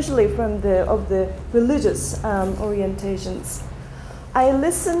 especially from the religious orientations. I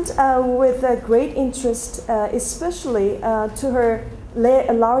listened with great interest, especially to her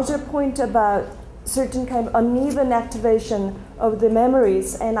larger point about certain kind of uneven activation of the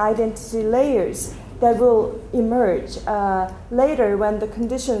memories and identity layers that will emerge later when the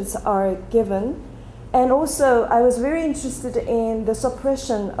conditions are given. And also, I was very interested in the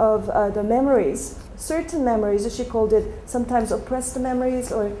suppression of the memories, certain memories, as she called it, sometimes oppressed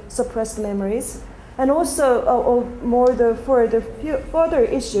memories or suppressed memories. And also, for the further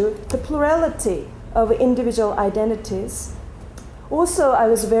issue, the plurality of individual identities. Also, I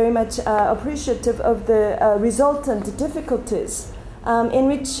was very much appreciative of the resultant difficulties in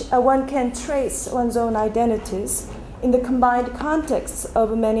which one can trace one's own identities in the combined context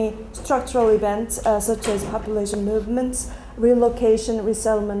of many structural events such as population movements, relocation,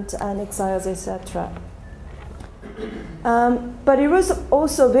 resettlement, and exiles, etc. But it was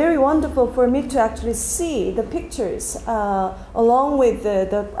also very wonderful for me to actually see the pictures along with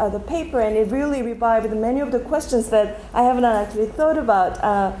the paper, and it really revived many of the questions that I haven't actually thought about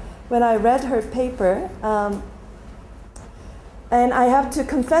when I read her paper. And I have to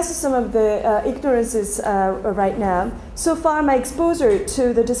confess some of the ignorances right now. So far, my exposure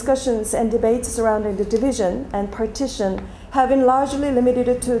to the discussions and debates surrounding the division and partition have been largely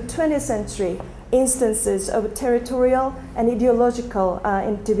limited to 20th century instances of territorial and ideological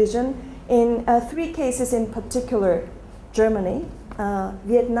division in three cases in particular: Germany,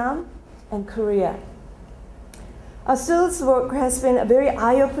 Vietnam, and Korea. Asil's work has been a very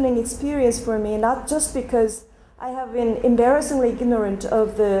eye-opening experience for me, not just because I have been embarrassingly ignorant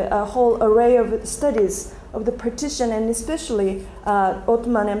of the whole array of studies of the partition, and especially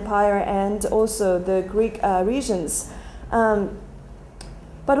Ottoman Empire and also the Greek regions.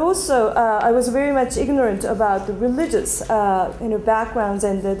 But also, I was very much ignorant about the religious backgrounds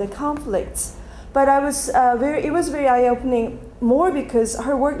and the conflicts. But it was very eye-opening, more because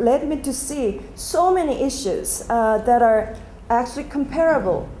her work led me to see so many issues that are actually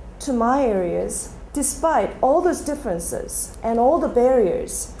comparable to my areas, despite all those differences and all the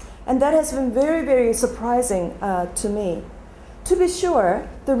barriers. And that has been very, very surprising to me. To be sure,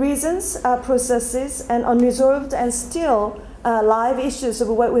 the reasons, processes, and unresolved and still live issues of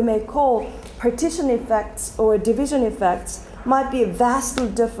what we may call partition effects or division effects might be vastly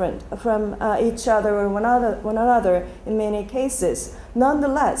different from each other or one another in many cases.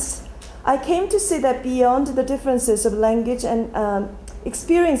 Nonetheless, I came to see that beyond the differences of language and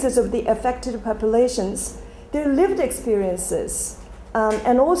experiences of the affected populations, their lived experiences,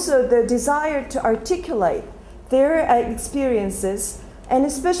 and also the desire to articulate their experiences, and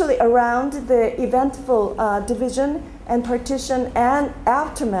especially around the eventful division and partition and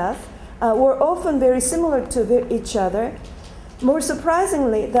aftermath, were often very similar to each other. More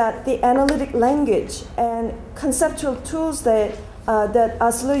surprisingly, that the analytic language and conceptual tools that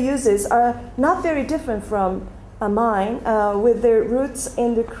Asli uses are not very different from mine, with their roots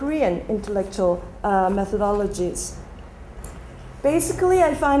in the Korean intellectual methodologies. Basically,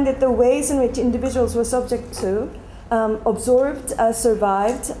 I find that the ways in which individuals were subject to, absorbed,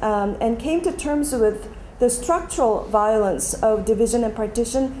 survived, and came to terms with the structural violence of division and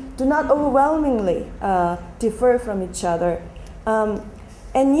partition do not overwhelmingly differ from each other.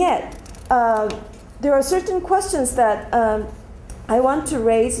 And yet, there are certain questions that I want to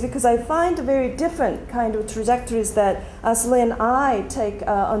raise because I find very different kind of trajectories that Asli and I take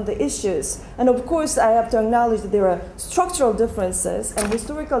on the issues. And of course, I have to acknowledge that there are structural differences and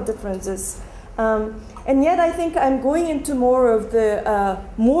historical differences. And yet, I think I'm going into more of the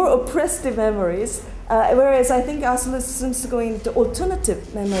more oppressive memories, whereas I think Asli seems to go into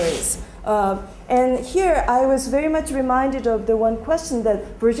alternative memories. And here, I was very much reminded of the one question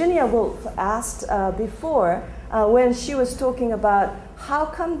that Virginia Woolf asked before, when she was talking about how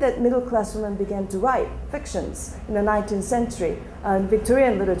come that middle-class women began to write fictions in the 19th century,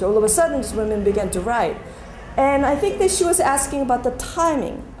 Victorian literature. All of a sudden, just women began to write. And I think that she was asking about the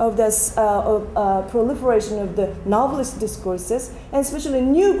timing of this proliferation of the novelist discourses, and especially a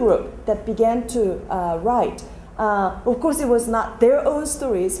new group that began to write. Of course, it was not their own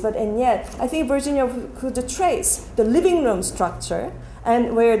stories, but and yet, I think Virginia could trace the living room structure,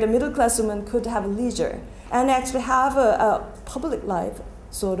 and where the middle-class women could have leisure and actually have a public life,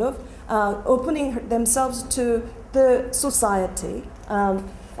 sort of, opening themselves to the society.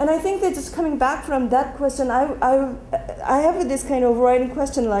 And I think that just coming back from that question, I have this kind of overriding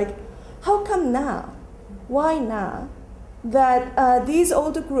question like, how come now? Why now? That these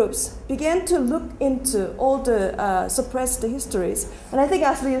older groups began to look into all the suppressed histories. And I think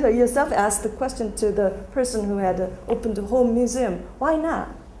Asli yourself asked the question to the person who had opened the whole museum, why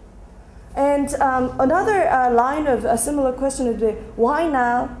now? And another line of a similar question would be, why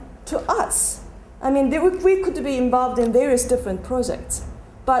now to us? I mean, we could be involved in various different projects,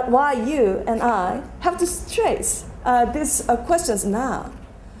 but why you and I have to trace these questions now?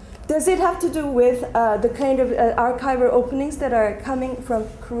 Does it have to do with the kind of archival openings that are coming from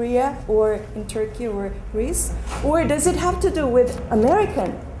Korea or in Turkey or Greece? Or does it have to do with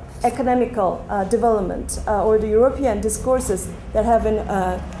American academical development or the European discourses that have been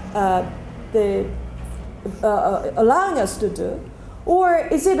allowing us to do? Or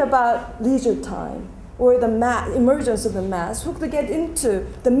is it about leisure time or the emergence of the mass who could get into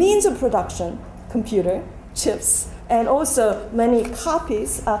the means of production, computer, chips, and also many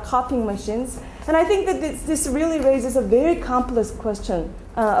copies, copying machines? And I think that this really raises a very complex question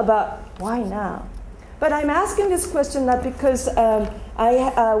about why now? But I'm asking this question not because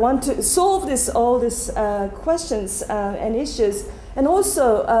I want to solve all these questions and issues, and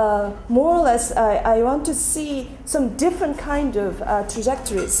also more or less I want to see some different kind of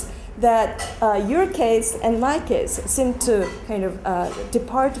trajectories that your case and my case seem to kind of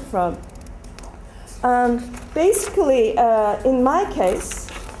depart from. Basically, in my case,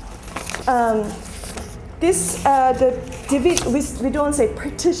 we don't say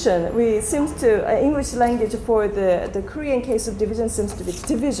partition. We seem to English language for the Korean case of division seems to be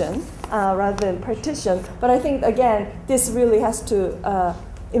division rather than partition. But I think again this really has to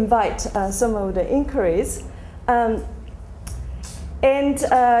invite some of the inquiries, and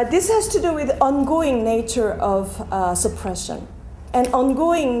this has to do with ongoing nature of suppression and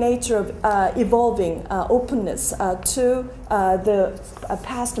ongoing nature of evolving openness to the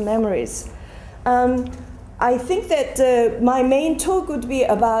past memories. I think that my main talk would be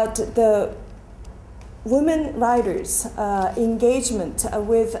about the women writers' engagement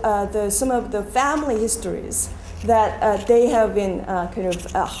with some of the family histories that they have been kind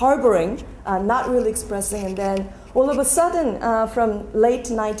of harboring, not really expressing, and then all of a sudden from late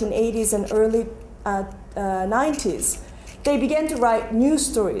 1980s and early 90s, they began to write new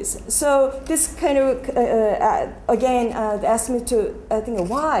stories. So this kind of, again, asked me to think,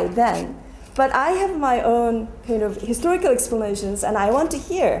 why then? But I have my own kind of historical explanations, and I want to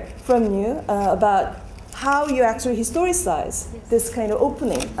hear from you about how you actually historicize this kind of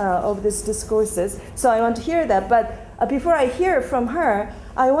opening of these discourses. So I want to hear that. But before I hear from her,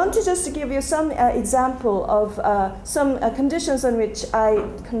 I want to just give you some example of some conditions on which I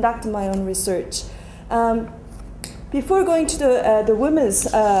conduct my own research. Before going to the women's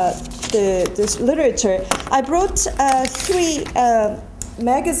this literature, I brought 3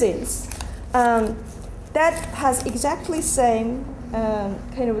 magazines that has exactly same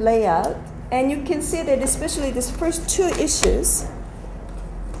kind of layout, and you can see that especially these first 2 issues,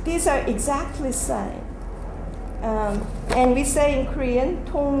 these are exactly same. And we say in Korean,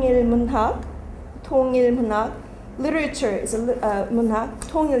 통일 문학, 통일 문학. Literature is 문학,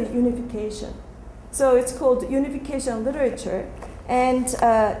 통일 unification. So it's called Unification Literature, and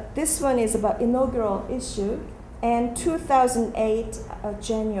this one is about inaugural issue, and 2008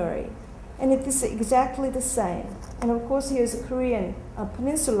 January. And it is exactly the same. And of course, here's a Korean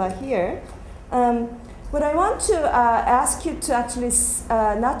peninsula here. What I want to ask you to actually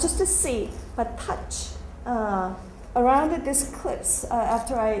not just to see, but touch around this clips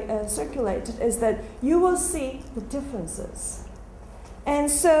after I circulate it is that you will see the differences. And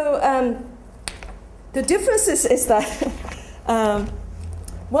so the differences is that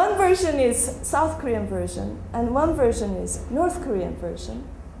one version is South Korean version and one version is North Korean version.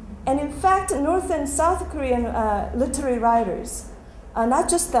 And in fact, North and South Korean literary writers, not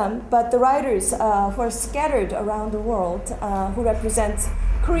just them, but the writers who are scattered around the world, who represent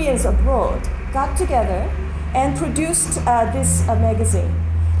Koreans abroad, got together and produced this magazine.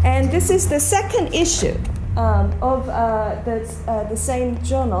 And this is the second issue of the same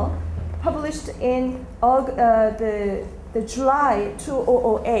journal, published in the July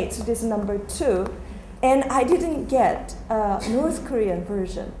 2008, so this is number 2. And I didn't get North Korean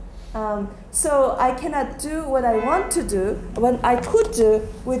version. So I cannot do what I want to do, what I could do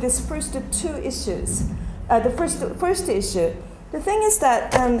with these first 2 issues. The first issue. The thing is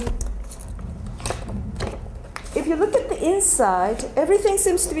that if you look at the inside, everything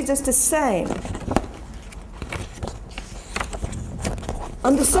seems to be just the same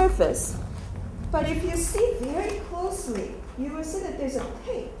on the surface. But if you see very closely, you will see that there's a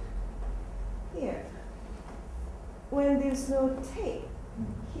tape here when there's no tape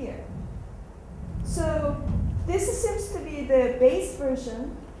here. So this seems to be the base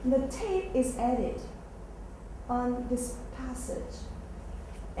version, and the tape is added on this passage.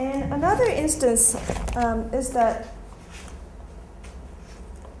 And another instance is that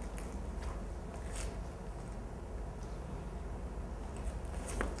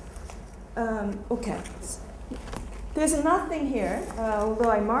okay, there's nothing here, although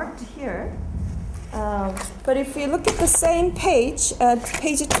I marked here. But if you look at the same page,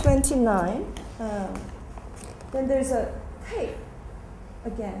 page 29, then there's a tape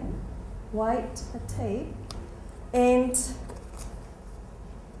again, white tape, and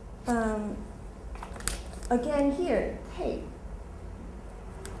again here, tape,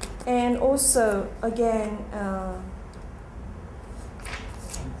 and also again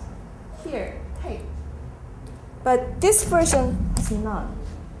here, tape. But this version has none.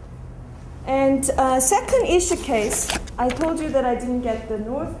 And second issue case, I told you that I didn't get the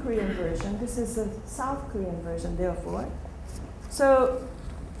North Korean version. This is the South Korean version, therefore. So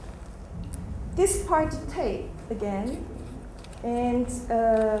this part tape again, and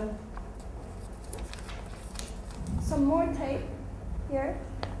some more tape here.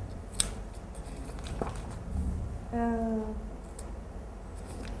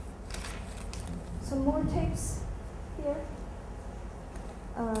 Some more tapes here.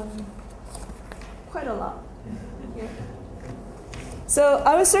 Quite a lot here. So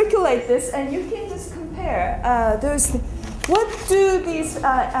I will circulate this, and you can just compare those. What do these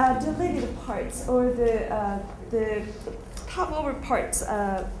deleted parts or the top over parts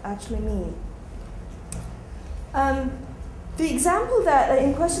actually mean? The example that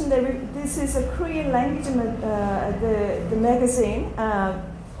in question, this is a Korean language, the magazine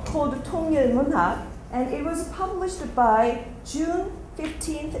called 통일 문학, and it was published by June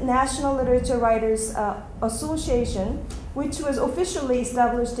 15th National Literature Writers Association, which was officially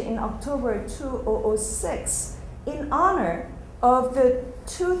established in October 2006 in honor of the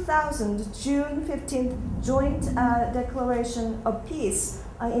 2000 June 15th Joint Declaration of Peace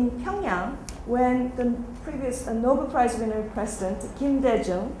in Pyongyang, when the previous Nobel Prize winner President Kim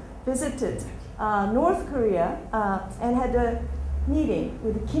Dae-jung visited North Korea and had a meeting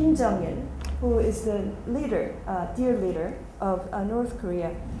with Kim Jong-un, who is the leader, dear leader of North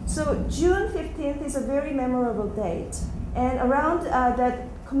Korea. So June 15th is a very memorable date. And around that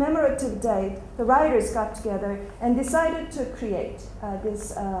commemorative date, the writers got together and decided to create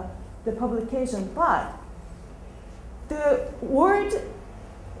the publication. But the word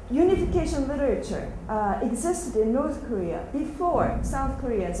unification literature existed in North Korea before South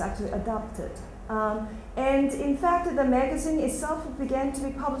Koreans actually adopted. And in fact, the magazine itself began to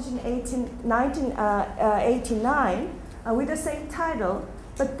be published in 1989 with the same title.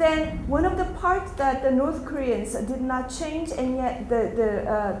 But then one of the parts that the North Koreans did not change, and yet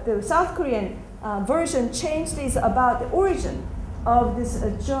the South Korean version changed, is about the origin of this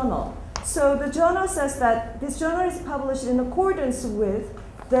journal. So the journal says that this journal is published in accordance with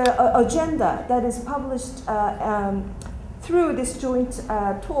the agenda that is published through this joint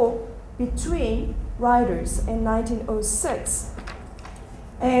talk between writers in 1906.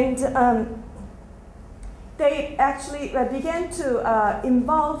 And they actually began to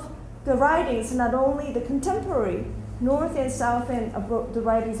involve the writings, not only the contemporary North and South and the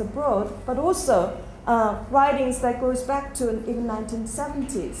writings abroad, but also writings that goes back to even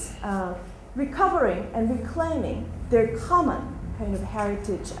 1970s, recovering and reclaiming their common kind of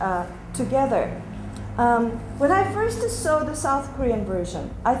heritage together. When I first saw the South Korean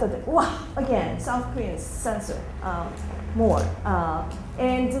version, I thought, that, wow, again, South Koreans censor more.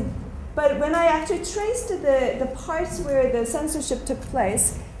 But when I actually traced the parts where the censorship took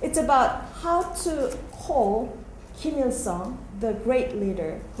place, it's about how to hold Kim Il-sung, the great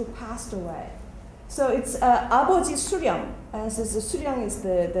leader who passed away. So it's 아버지 수령, so Suryang is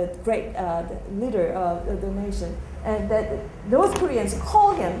the great leader of the nation, and that North Koreans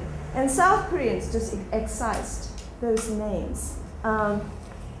call him, and South Koreans just excised those names. One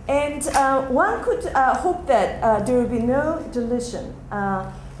could hope that there will be no deletion,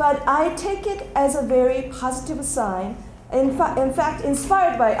 but I take it as a very positive sign, in fact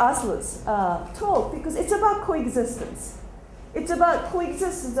inspired by Asli's talk, because it's about coexistence. It's about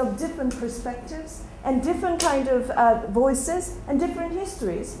coexistence of different perspectives and different kind of voices and different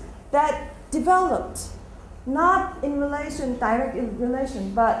histories that developed, not in relation, direct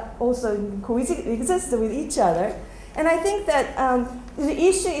relation, but also coexist with each other. And I think that the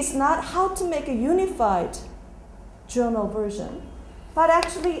issue is not how to make a unified journal version, but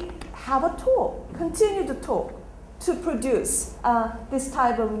actually have a talk, continue to talk, to produce this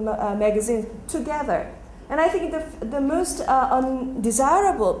type of magazine together. And I think the most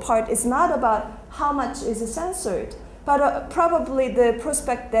undesirable part is not about how much is censored, but probably the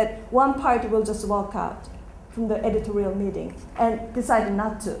prospect that one party will just walk out from the editorial meeting and decide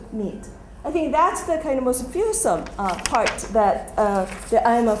not to meet. I think that's the kind of most fearsome part that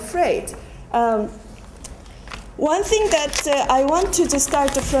I'm afraid. One thing that I want to just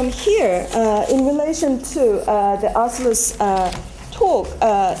start from here in relation to the Asli's talk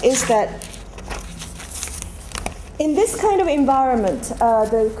is that in this kind of environment,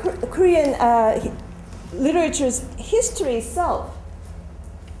 the Korean literature's history itself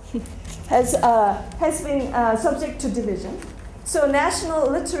has been subject to division. So national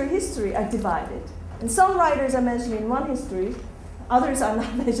literary history are divided. And some writers are mentioned in one history, others are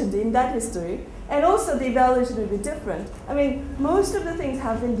not mentioned in that history. And also the evaluation will be different. I mean, most of the things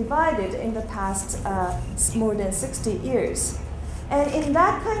have been divided in the past more than 60 years. And in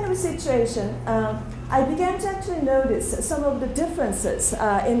that kind of situation, I began to actually notice some of the differences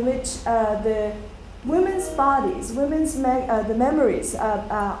in which the women's bodies, the memories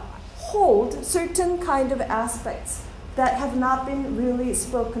hold certain kind of aspects that have not been really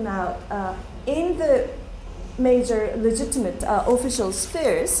spoken out in the major legitimate official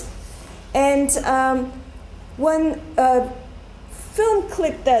spheres. And one film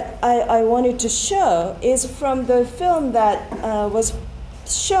clip that I wanted to show is from the film that was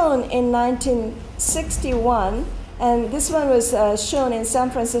shown in 1961, and this one was shown in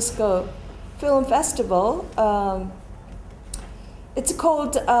San Francisco Film Festival. It's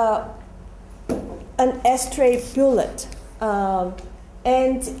called An Ashtray Bullet.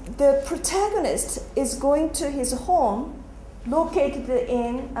 And the protagonist is going to his home located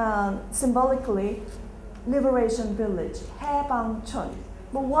in, symbolically, Liberation Village, Haebangchon.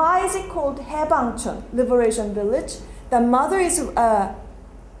 But why is it called Haebangchon, Liberation Village? The mother is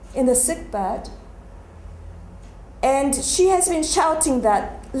in the sick bed, and she has been shouting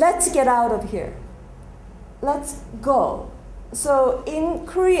that, let's get out of here. Let's go. So in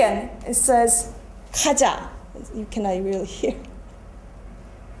Korean, it says, 가자. You cannot really hear.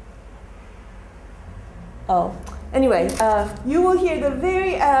 Oh, anyway, you will hear the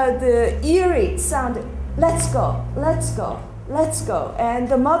very the eerie sound. Let's go, let's go, let's go. And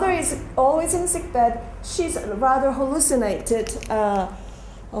the mother is always in sick bed. She's rather hallucinated.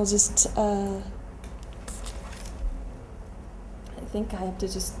 I'll just. I think I have to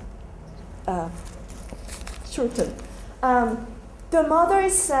just shorten. The mother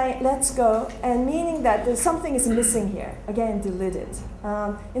is saying, let's go, and meaning that something is missing here. Again, deleted.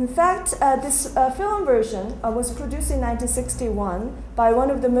 In fact, this film version was produced in 1961 by one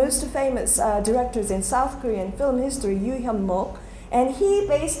of the most famous directors in South Korean film history, Yoo Hyun-mok, and he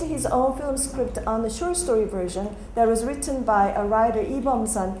based his own film script on the short story version that was written by a writer, Lee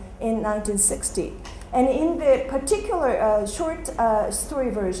Bum-sun, in 1960. And in the particular short story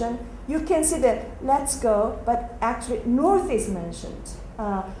version, you can see that let's go, but actually north is mentioned.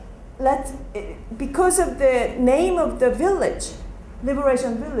 Because of the name of the village,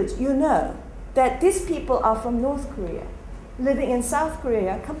 Liberation Village, you know that these people are from North Korea, living in South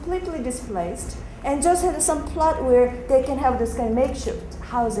Korea, completely displaced, and just had some plot where they can have this kind of makeshift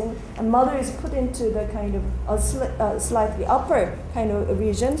housing, and mother is put into the kind of slightly upper kind of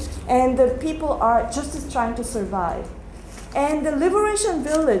region, and the people are just trying to survive. And the Liberation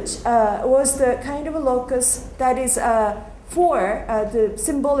Village was the kind of a locus that is for the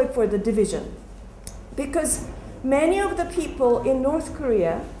symbolic for the division, because many of the people in North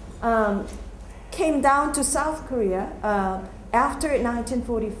Korea came down to South Korea after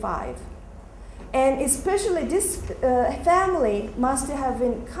 1945. And especially this family must have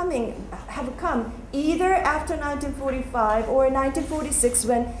come either after 1945 or 1946,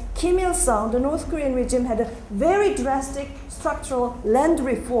 when Kim Il-sung, the North Korean regime, had a very drastic structural land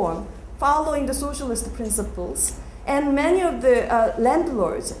reform following the socialist principles. And many of the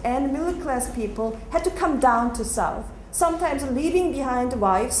landlords and middle-class people had to come down to South, sometimes leaving behind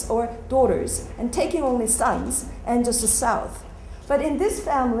wives or daughters and taking only sons and just the South. But in this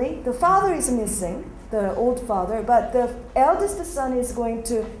family, the father is missing, the old father, but the eldest son is going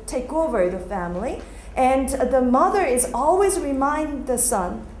to take over the family. And the mother is always remind the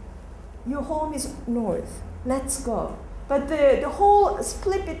son, your home is north, let's go. But the whole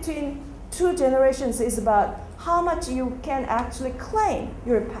split between two generations is about how much you can actually claim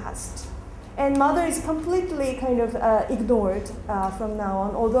your past. And mother is completely kind of ignored from now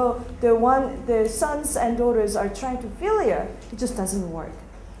on. Although the sons and daughters are trying to filial, it just doesn't work.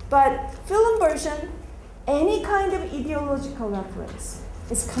 But film version, any kind of ideological reference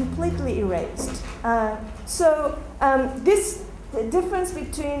is completely erased. This difference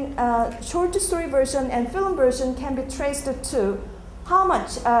between short story version and film version can be traced to how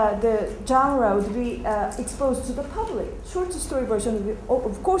much the genre would be exposed to the public. Short story version would be,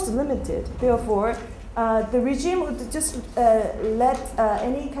 of course, limited. Therefore, the regime would just let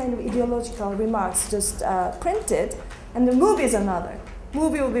any kind of ideological remarks just printed, and the movie is another.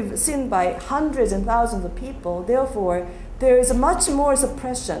 Movie will be seen by hundreds and thousands of people. Therefore, there is much more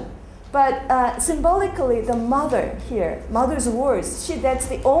suppression. But symbolically, the mother here, mother's words, that's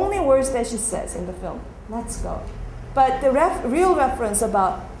the only words that she says in the film. Let's go. But the real reference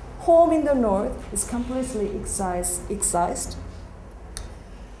about home in the north is completely excised.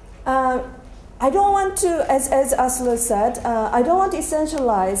 I don't want to, as Asli said, I don't want to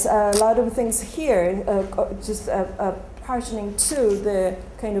essentialize a lot of things here, just partitioning to the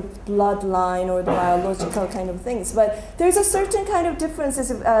kind of bloodline or the biological kind of things. But there's a certain kind of differences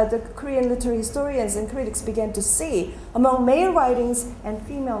the Korean literary historians and critics began to see among male writings and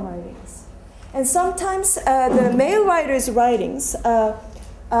female writings. And sometimes the male writers' writings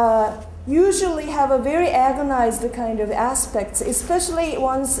usually have a very agonized kind of aspects, especially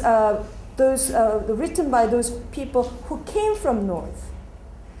ones written by those people who came from north.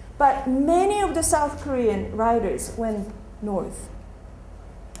 But many of the South Korean writers went north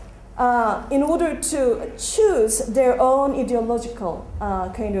in order to choose their own ideological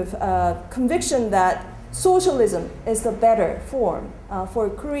kind of conviction that socialism is the better form for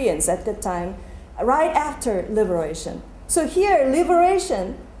Koreans at the time, right after liberation. So here,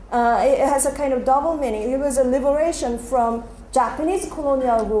 liberation, it has a kind of double meaning. It was a liberation from Japanese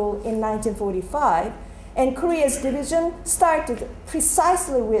colonial rule in 1945, and Korea's division started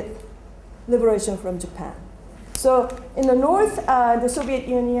precisely with liberation from Japan. So in the north, the Soviet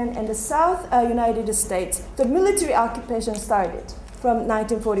Union, and the south, United States, the military occupation started from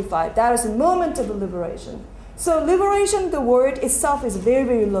 1945. That was the moment of the liberation. So liberation, the word itself is very,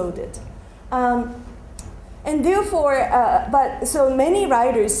 very loaded. And therefore, so many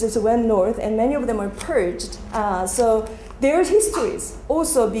writers just went north, and many of them were purged. So their histories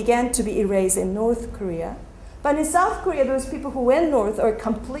also began to be erased in North Korea. But in South Korea, those people who went north are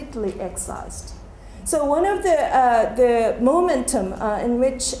completely excised. So one of the momentum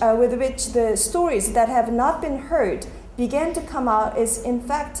with which the stories that have not been heard began to come out is, in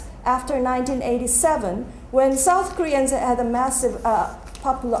fact, after 1987, when South Koreans had a massive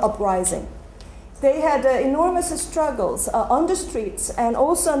popular uprising. They had enormous struggles on the streets and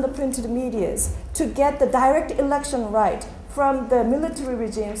also on the printed medias to get the direct election right from the military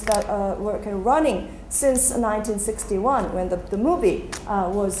regimes that were kind of running since 1961, when the movie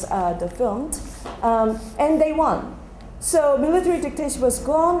was filmed, and they won. So military dictatorship was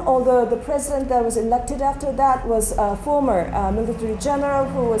gone, although the president that was elected after that was a former military general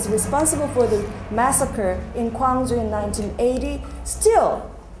who was responsible for the massacre in Gwangju in 1980.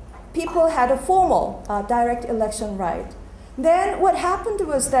 Still, people had a formal direct election right. Then what happened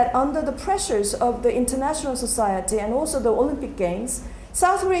was that under the pressures of the international society and also the Olympic Games,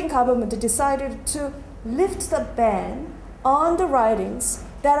 South Korean government decided to lift the ban on the writings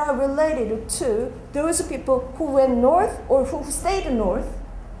that are related to those people who went north or who stayed north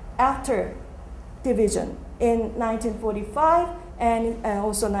after division in 1945 and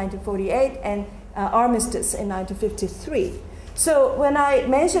also 1948 and armistice in 1953. So when I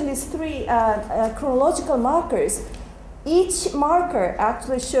mention these three chronological markers, each marker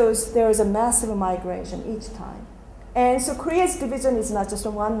actually shows there is a massive migration each time. And so Korea's division is not just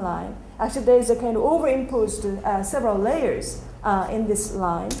one line. Actually, there is a kind of overimposed several layers in this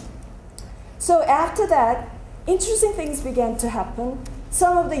line. So after that, interesting things began to happen.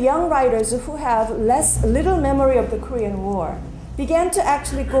 Some of the young writers who have little memory of the Korean War began to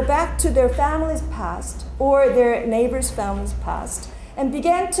actually go back to their family's past or their neighbors' family's past and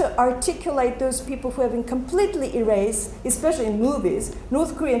began to articulate those people who have been completely erased, especially in movies.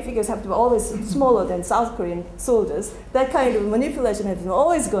 North Korean figures have to be always smaller than South Korean soldiers. That kind of manipulation has been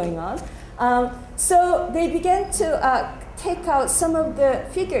always going on. So they began to take out some of the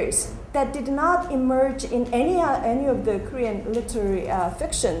figures that did not emerge in any of the Korean literary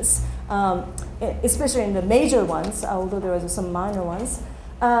fictions, especially in the major ones, although there were some minor ones.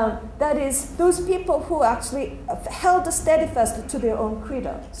 That is, those people who actually held steadfast to their own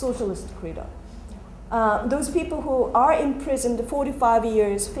credo, socialist credo. Those people who are imprisoned 45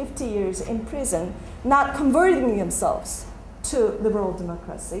 years, 50 years in prison, not converting themselves to liberal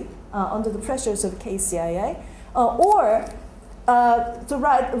democracy under the pressures of KCIA, or the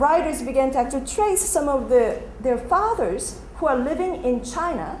writers began to actually trace some of their fathers who are living in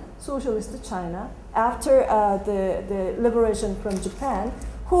China, socialist China, after the liberation from Japan,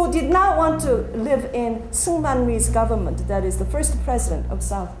 who did not want to live in Seung-man Rhee's government, that is the first president of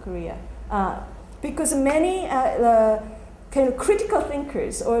South Korea. Because many kind of critical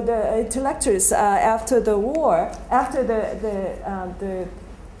thinkers or the intellectuals after the war, after the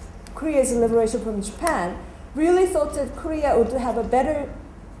Korea's liberation from Japan, really thought that Korea would have a better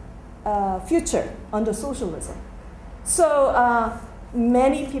future under socialism. So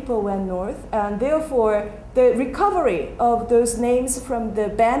many people went north, and therefore the recovery of those names from the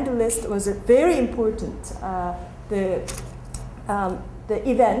banned list was very important, the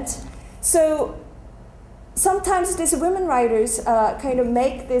event. So sometimes these women writers kind of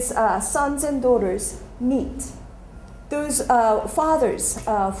make these sons and daughters meet. Those fathers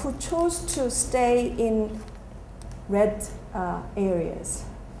who chose to stay in red areas.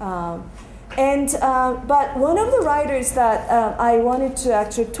 But one of the writers that I wanted to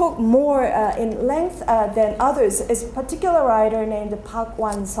actually talk more in length than others is a particular writer named Park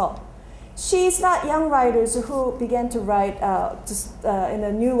Wan-seo. She's not young writers who began to write in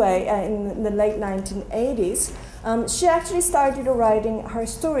a new way in the late 1980s. She actually started writing her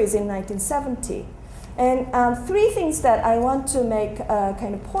stories in 1970. And three things that I want to make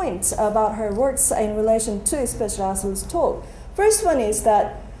kind of points about her works in relation to especially Asli's talk. First one is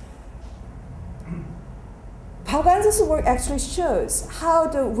that Park Wan-seo's work actually shows how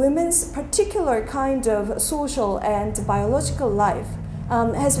the women's particular kind of social and biological life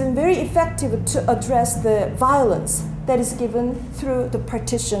has been very effective to address the violence that is given through the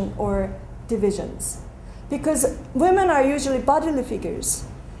partition or divisions. Because women are usually bodily figures,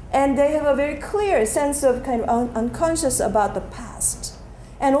 and they have a very clear sense of kind of unconscious about the past,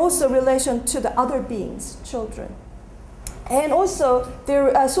 and also relation to the other beings, children. And also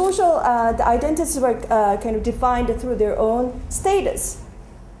their social identities were kind of defined through their own status.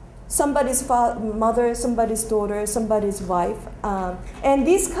 Somebody's mother, somebody's daughter, somebody's wife. And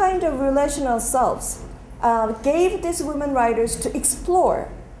these kind of relational selves gave these women writers to explore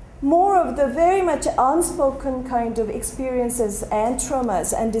more of the very much unspoken kind of experiences and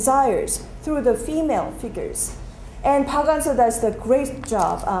traumas and desires through the female figures. And Park Wan-seo does a great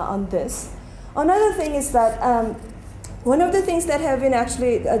job on this. Another thing is that one of the things that have been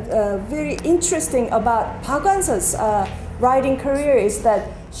actually very interesting about Park Wan-seo's writing career is that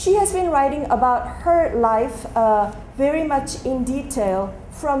she has been writing about her life very much in detail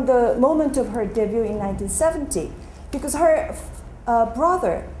from the moment of her debut in 1970, because her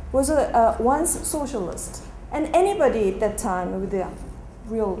brother was once socialist, and anybody at that time with a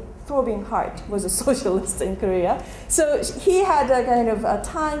real throbbing heart was a socialist in Korea. So he had a kind of a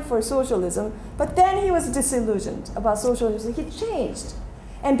time for socialism, but then he was disillusioned about socialism. He changed.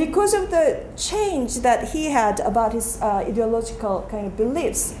 And because of the change that he had about his ideological kind of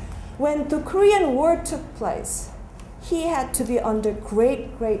beliefs, when the Korean War took place, he had to be under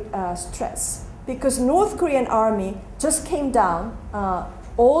great stress, because North Korean army just came down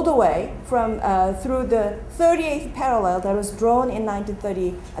all the way from through the 38th parallel that was drawn in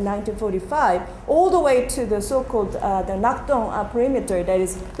 1945, all the way to the so-called the Nakdong perimeter, that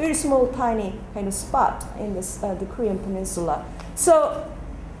is very small, tiny kind of spot in this, the Korean peninsula. So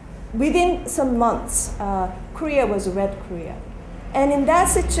within some months, Korea was Red Korea. And in that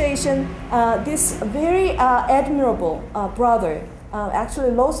situation, this very admirable brother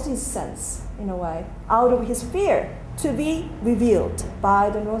actually lost his sense, in a way, out of his fear to be revealed by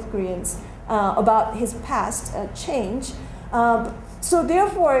the North Koreans about his past change. So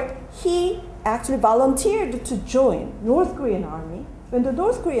therefore, he actually volunteered to join North Korean army when the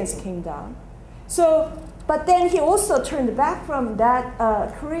North Koreans came down. So, but then he also turned back from that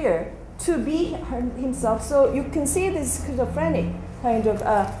career to be himself. So you can see this schizophrenic kind of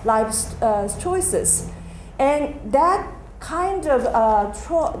life choices. And that kind of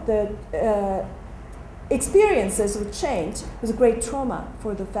experiences of change was a great trauma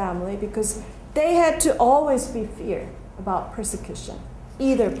for the family because they had to always be fear about persecution,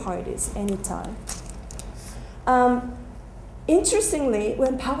 either parties, anytime. Interestingly,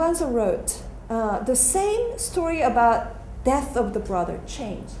 when Park Han-seo wrote, the same story about death of the brother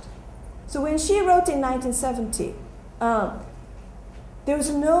changed. So when she wrote in 1970, there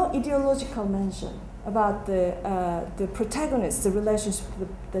was no ideological mention about the protagonist, the relationship with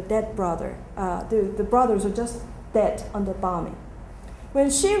the dead brother. The brothers were just dead on the bombing. When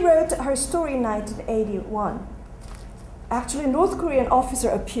she wrote her story in 1981, actually a North Korean officer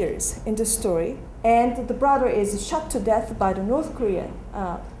appears in the story, and the brother is shot to death by the North Korean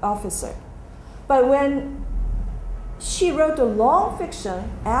officer. But when she wrote a long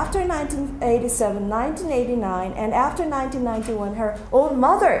fiction after 1987, 1989, and after 1991, her own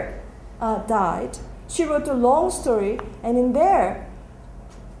mother died. She wrote a long story, and in there,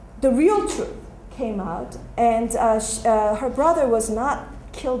 the real truth came out, and her brother was not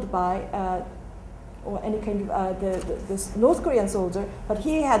killed by or any kind of this North Korean soldier, but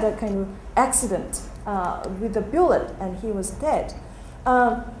he had a kind of accident with a bullet, and he was dead.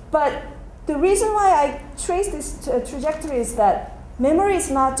 But the reason why I trace this trajectory is that memory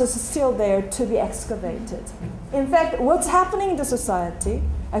is not just still there to be excavated. In fact, what's happening in the society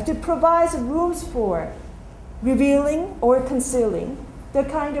actually provides rooms for revealing or concealing the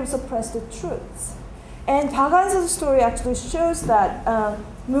kind of suppressed truths. And Park Han-seo's story actually shows that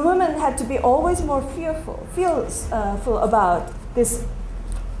women had to be always more fearful about these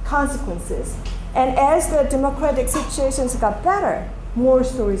consequences. And as the democratic situations got better, more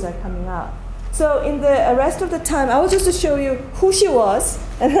stories are coming out. So in the rest of the time, I will just show you who she was,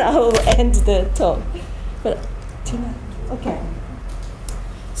 and I will end the talk. But, Tina, okay.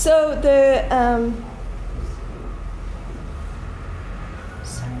 So the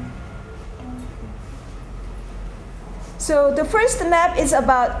So the first map is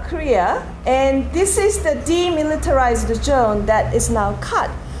about Korea, and this is the demilitarized zone that is now cut.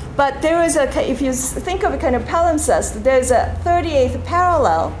 But there is if you think of a kind of palimpsest, there's a 38th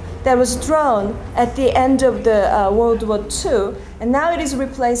parallel that was drawn at the end of the World War II, and now it is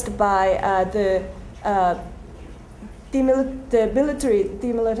replaced by the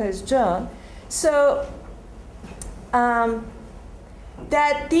demilitarized zone. So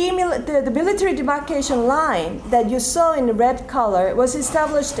that the military demarcation line that you saw in the red color was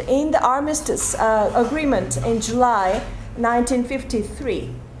established in the Armistice Agreement in July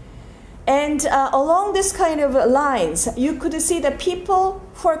 1953. And along this kind of lines, you could see that people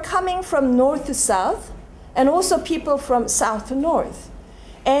who are coming from north to south, and also people from south to north.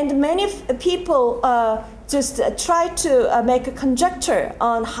 And many people just try to make a conjecture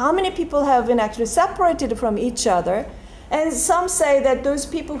on how many people have been actually separated from each other. And some say that those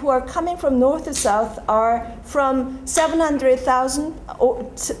people who are coming from north to south are from 700,000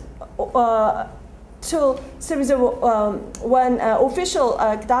 to one official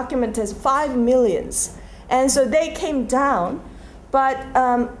document has 5 million. And so they came down, but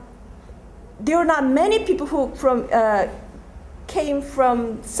there are not many people who came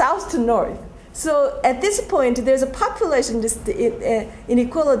from south to north. So at this point, there's a population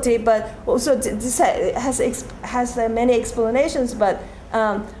inequality, but also this has many explanations. But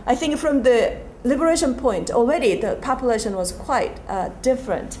I think from the liberation point, already the population was quite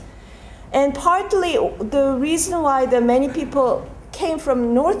different. And partly the reason why the many people came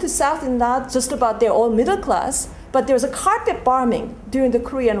from north to south is not just about their own middle class, but there was a carpet bombing during the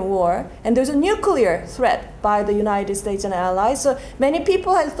Korean War, and there's a nuclear threat by the United States and allies. So many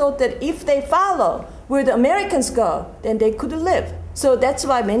people had thought that if they follow where the Americans go, then they could live. So that's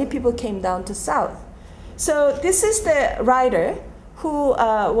why many people came down to south. So this is the writer who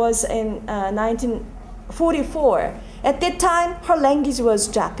was in 1944. At that time, her language was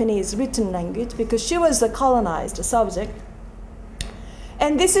Japanese written language because she was a colonized subject.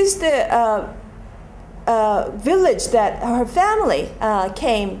 And this is the village that her family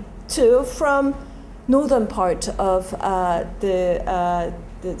came to from northern part of the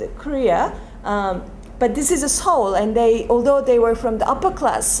Korea. But this is a Seoul, and although they were from the upper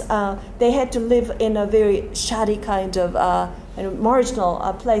class, they had to live in a very shoddy kind of marginal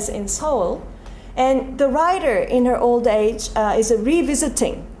place in Seoul. And the writer, in her old age, is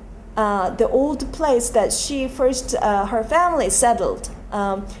revisiting the old place that she first, her family settled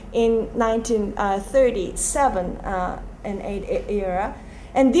in 1937 and 8 era.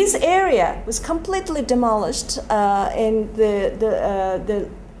 And this area was completely demolished in the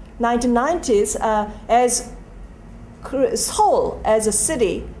 1990s as Seoul as a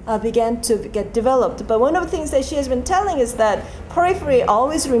city began to get developed. But one of the things that she has been telling is that periphery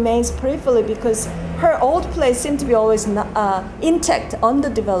always remains periphery because her old place seemed to be always intact,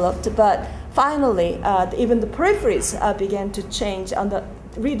 underdeveloped. But finally, even the peripheries began to change on the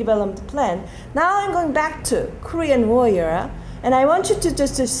redevelopment plan. Now I'm going back to Korean War era, and I want you to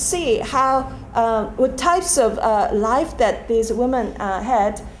just to see how what types of life that these women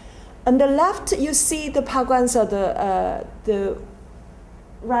had. On the left, you see the Park Kwan-seo, the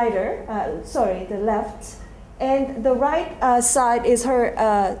writer, the left. And the right side is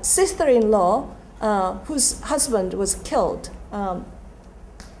her sister-in-law, whose husband was killed.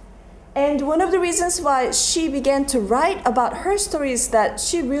 And one of the reasons why she began to write about her story is that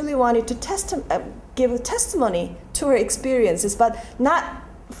she really wanted to give a testimony to her experiences, but not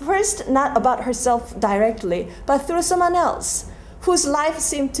about herself directly, but through someone else, whose life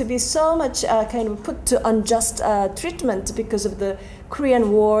seemed to be so much kind of put to unjust treatment because of the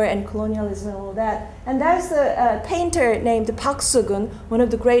Korean War and colonialism and all that. And there's a painter named Park Soo-gun, one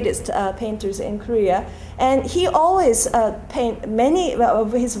of the greatest painters in Korea. And he always many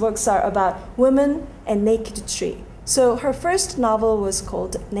of his works are about women and naked tree. So her first novel was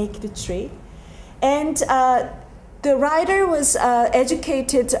called Naked Tree. And the writer was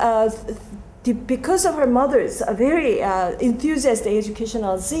educated because of her mother's very enthusiastic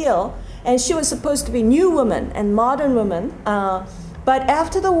educational zeal, and she was supposed to be new woman and modern woman. But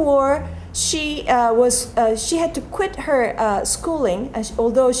after the war, she had to quit her schooling.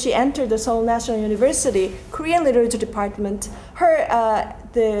 Although she entered the Seoul National University Korean Literature Department,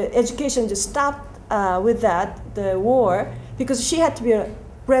 the education just stopped with the war, because she had to be a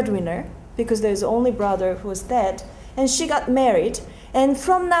breadwinner because there's only brother who was dead, and she got married. And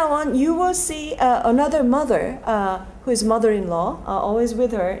from now on, you will see another mother, who is mother-in-law, always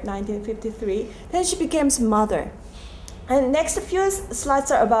with her, 1953. Then she becomes mother. And next few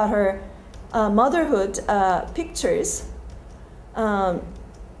slides are about her motherhood pictures. And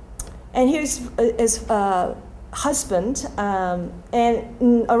here's his husband.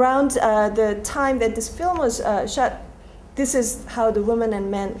 And around the time that this film was shot, this is how the women and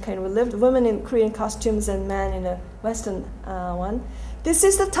men kind of lived. Women in Korean costumes and men in a Western one. This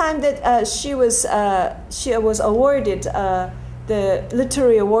is the time that she was awarded the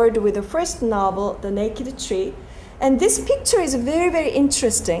literary award with the first novel, The Naked Tree. And this picture is very, very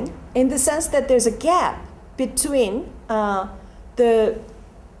interesting in the sense that there's a gap between the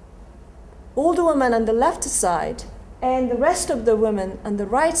older woman on the left side and the rest of the women on the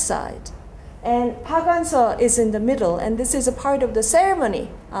right side. And Park Kwan-seo is in the middle, and this is a part of the ceremony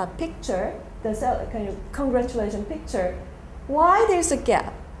picture, the kind of congratulation picture. Why there's a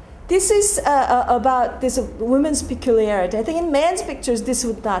gap? This is about this women's peculiarity. I think in men's pictures this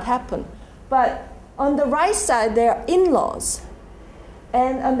would not happen. But on the right side, there are in-laws.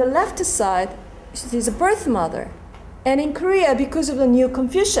 And on the left side, she's a birth mother. And in Korea, because of the new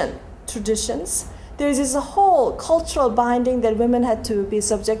Confucian traditions, there is this whole cultural binding that women had to be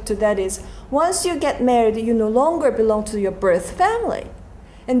subject to. That is, once you get married, you no longer belong to your birth family.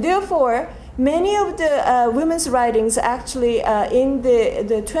 And therefore, many of the women's writings actually in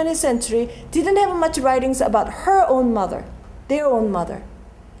the 20th century didn't have much writings about her own mother, their own mother.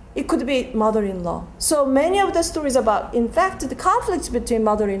 It could be mother-in-law. So many of the stories about, in fact, the conflicts between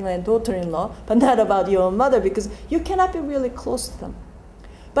mother-in-law and daughter-in-law, but not about your own mother, because you cannot be really close to them.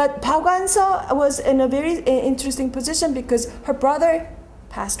 But Park Kwan-seo was in a very interesting position because her brother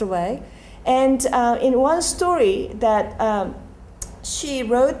passed away. And in one story that she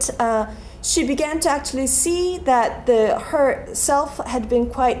wrote, she began to actually see that herself had been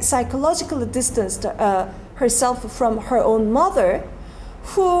quite psychologically distanced herself from her own mother,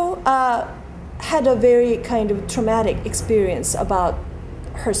 who had a very kind of traumatic experience about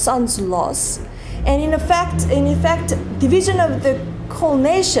her son's loss. And in effect, division of the whole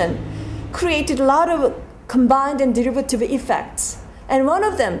nation created a lot of combined and derivative effects. And one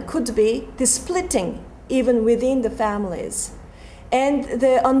of them could be the splitting even within the families. And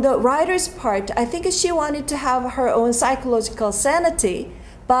on the writer's part, I think she wanted to have her own psychological sanity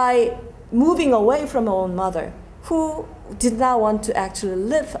by moving away from her own mother, who did not want to actually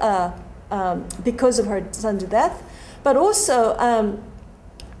live because of her son's death. But also,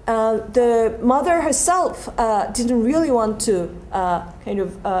 the mother herself didn't really want to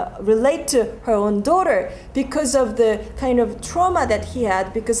relate to her own daughter because of the kind of trauma that he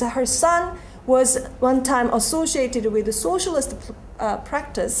had, because her son was one time associated with the socialist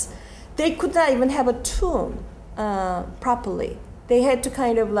practice. They could not even have a tomb properly. they had to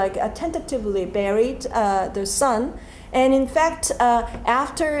kind of like tentatively buried their son. And in fact,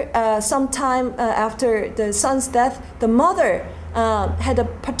 after some time after the son's death, the mother had a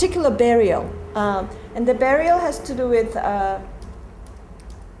particular burial. And the burial has to do with,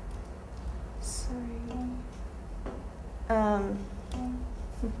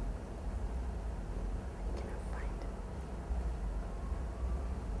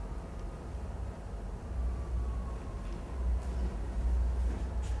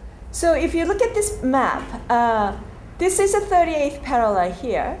 so if you look at this map, this is a 38th parallel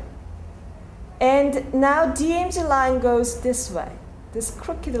here. And now DMZ line goes this way, this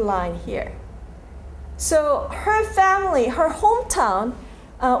crooked line here. So her family, her hometown,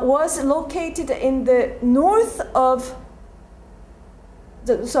 was located in the north of,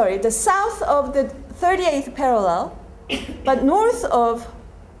 the south of the 38th parallel, but north of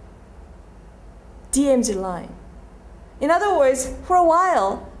DMZ line. In other words, for a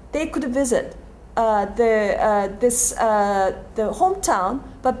while, they could visit the hometown,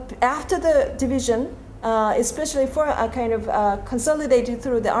 but after the division, especially for a kind of consolidated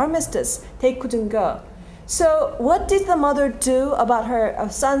through the armistice, they couldn't go. So what did the mother do about her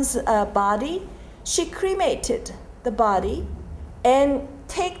son's body? She cremated the body and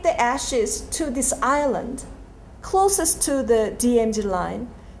take the ashes to this island closest to the DMZ line,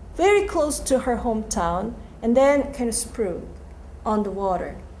 very close to her hometown, and then kind of spewed on the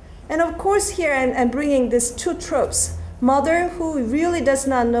water. And of course here I'm bringing these two tropes. Mother who really does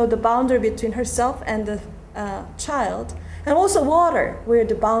not know the boundary between herself and the child, and also water where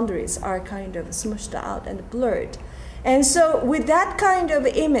the boundaries are kind of smushed out and blurred. And so with that kind of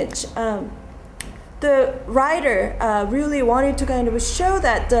image, the writer really wanted to kind of show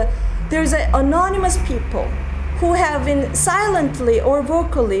that there's anonymous people who have been silently or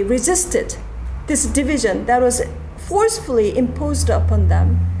vocally resisted this division that was forcefully imposed upon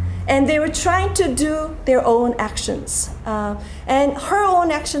them. And they were trying to do their own actions. And her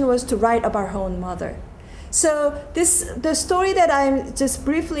own action was to write about her own mother. So the story that I'm just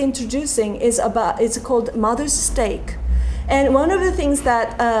briefly introducing is called Mother's Stake. And one of the things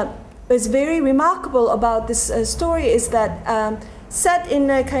that is very remarkable about this story is that set in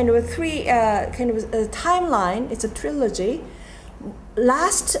a kind of a timeline, it's a trilogy.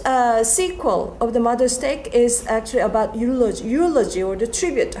 Last sequel of the Mother's Stake is actually about eulogy or the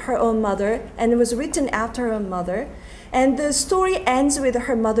tribute to her own mother, and it was written after her mother. And the story ends with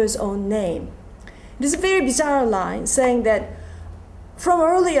her mother's own name. It is a very bizarre line saying that from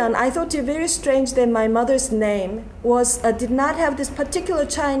early on, I thought it very strange that my mother's name did not have this particular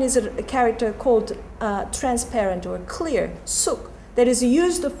Chinese character called transparent or clear, suk, that is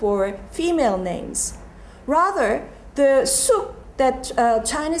used for female names. Rather, the suk, that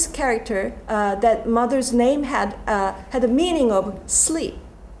Chinese character, that mother's name had a meaning of sleep.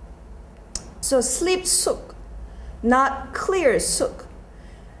 So sleep suk, not clear suk.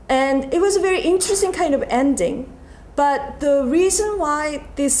 And it was a very interesting kind of ending. But the reason why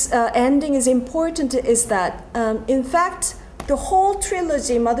this ending is important is that, in fact, the whole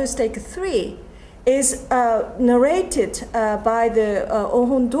trilogy, Mother's Stake 3, is narrated by the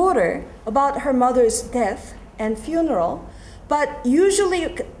Ohun daughter about her mother's death and funeral, but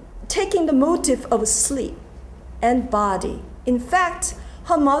usually taking the motif of sleep and body. In fact,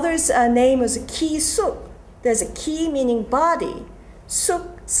 her mother's name was Ki Suk. There's a Ki meaning body,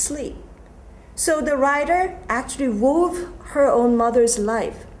 Suk, sleep. So the writer actually wove her own mother's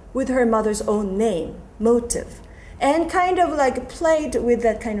life with her mother's own name, motive, and kind of like played with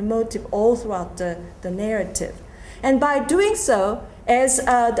that kind of motive all throughout the narrative. And by doing so, as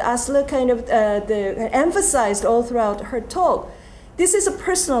the Asli kind of emphasized all throughout her talk, this is a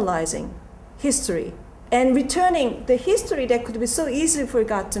personalizing history and returning the history that could be so easily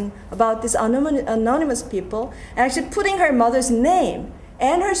forgotten about these anonymous people, and actually putting her mother's name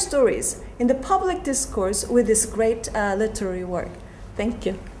and her stories in the public discourse with this great literary work. Thank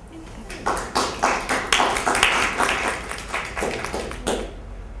you.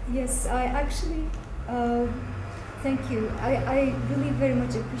 Yes, I actually, thank you. I really very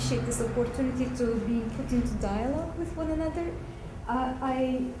much appreciate this opportunity to be put into dialogue with one another.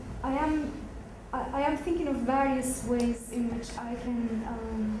 I am thinking of various ways in which I can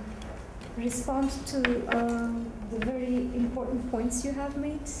respond to the very important points you have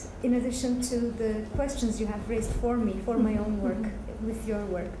made, in addition to the questions you have raised for me, for my own work, with your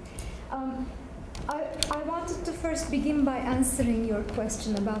work. I wanted to first begin by answering your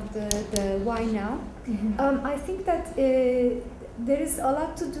question about the why now. I think that there is a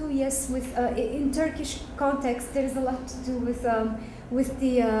lot to do, yes, with in Turkish context. There is a lot to do with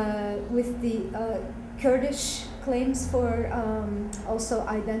the Kurdish claims for also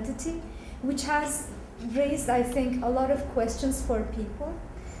identity, which has raised, I think, a lot of questions for people.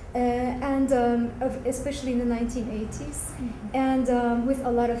 And especially in the 1980s, and with a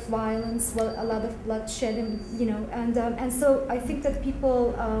lot of violence, well, a lot of bloodshed, and and so I think that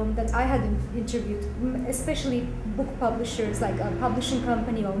people that I had interviewed, especially book publishers, like publishing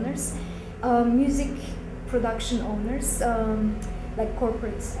company owners, music production owners, like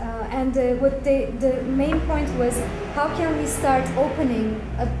corporates, and what the main point was, how can we start opening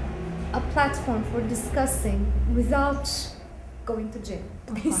a platform for discussing without going to jail,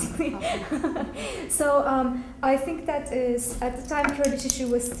 basically. So I think that is, at the time, Kurdish issue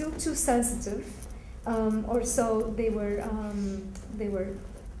was still too sensitive, or so they were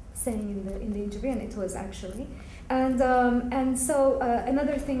saying in the interview, and it was actually. And so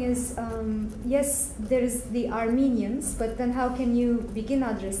another thing is, yes, there is the Armenians, but then how can you begin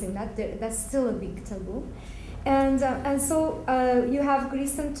addressing that? That's still a big taboo. And so you have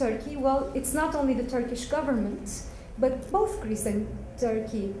Greece and Turkey. Well, it's not only the Turkish government, but both Greece and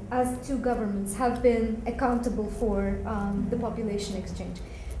Turkey, as two governments, have been accountable for the population exchange.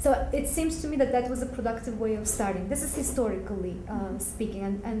 So it seems to me that that was a productive way of starting. This is historically speaking,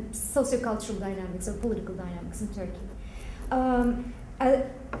 and sociocultural dynamics or political dynamics in Turkey.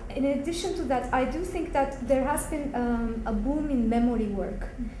 In addition to that, I do think that there has been a boom in memory work,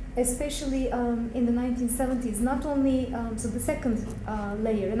 especially in the 1970s. Not only, so the second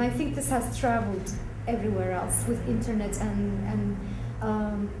layer, and I think this has traveled everywhere else with internet and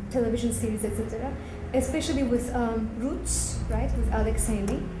television series, etc. Especially with Roots, right, with Alex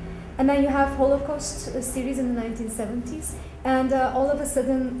Haley. And then you have Holocaust series in the 1970s. And all of a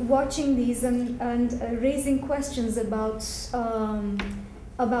sudden, watching these and raising questions about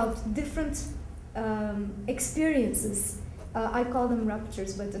different experiences. I call them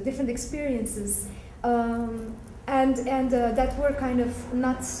ruptures, but different experiences. And that were kind of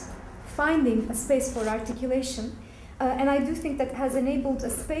not finding a space for articulation. And I do think that has enabled a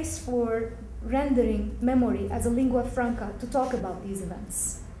space for rendering memory as a lingua franca to talk about these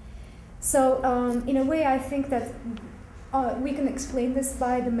events. So in a way, I think that we can explain this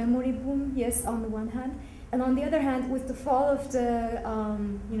by the memory boom, yes, on the one hand. And on the other hand, with the fall of the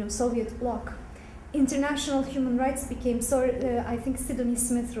Soviet bloc, international human rights became so, I think Sidney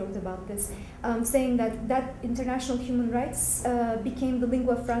Smith wrote about this, saying that international human rights became the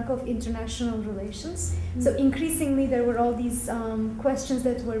lingua franca of international relations. So increasingly there were all these questions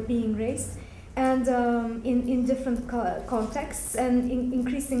that were being raised, and in different contexts, and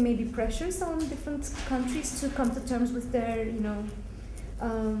increasing maybe pressures on different countries to come to terms with their,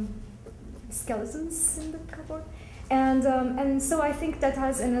 skeletons in the cupboard. And so I think that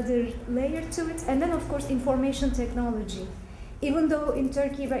has another layer to it. And then, of course, information technology. Even though in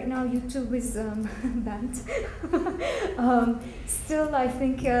Turkey right now YouTube is banned, still I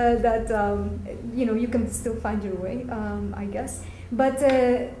think that you can still find your way, I guess. But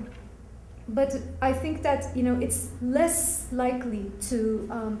I think that it's less likely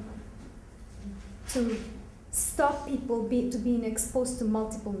to stop people being exposed to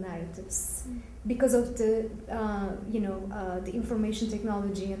multiple narratives because of the the information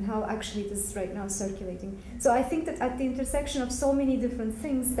technology and how actually it is right now circulating. So I think that at the intersection of so many different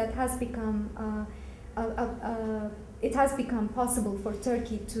things, that has become it has become possible for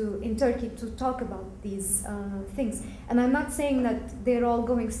Turkey to talk about these things. And I'm not saying that they're all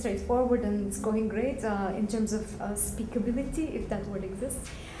going straight forward and it's going great in terms of speakability, if that word exists.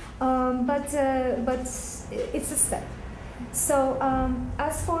 But it's a step. So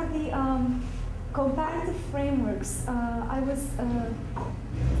as for the comparative frameworks, I was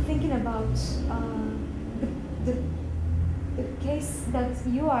thinking about the case that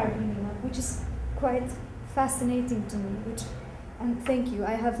you are bringing up, which is quite fascinating to me. And thank you.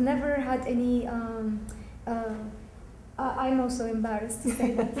 I have never had any. I'm also embarrassed to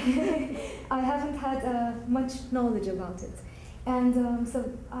say that I haven't had much knowledge about it. And so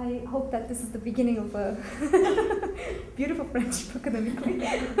I hope that this is the beginning of a beautiful friendship academically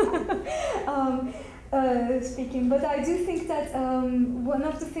speaking. But I do think that one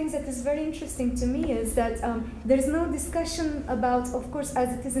of the things that is very interesting to me is that there's no discussion about, of course,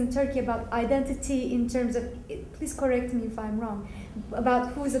 as it is in Turkey, about identity in terms of, please correct me if I'm wrong,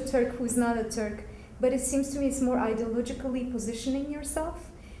 about who is a Turk, who is not a Turk. But it seems to me it's more ideologically positioning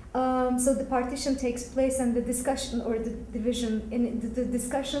yourself. So the partition takes place, and the discussion or the division, in the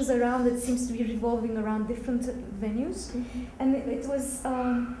discussions around it seems to be revolving around different venues. And it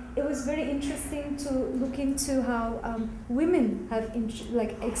was very interesting to look into how women have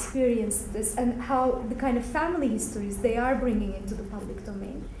experienced this, and how the kind of family histories they are bringing into the public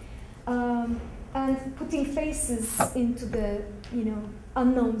domain. and putting faces into the,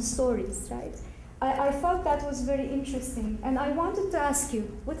 unknown stories, right? I thought that was very interesting, and I wanted to ask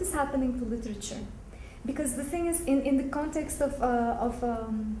you, what is happening to literature? Because the thing is, in the context of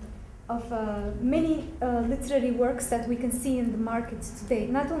many literary works that we can see in the market today,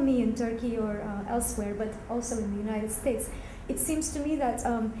 not only in Turkey or elsewhere, but also in the United States, it seems to me that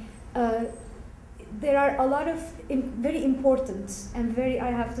there are a lot of very important and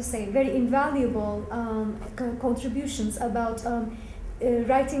I have to say, very invaluable contributions about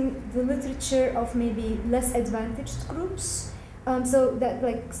writing the literature of maybe less advantaged groups. So that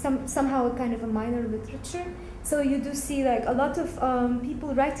somehow a kind of a minor literature. So you do see a lot of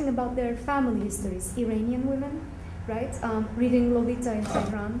people writing about their family histories, Iranian women, right? Reading Lolita in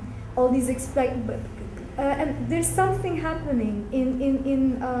Tehran, all these and there's something happening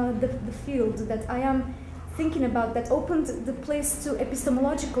in the field that I am thinking about that opened the place to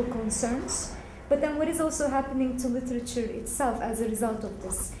epistemological concerns, but then what is also happening to literature itself as a result of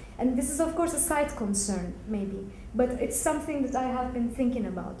this? And this is of course a side concern maybe, but it's something that I have been thinking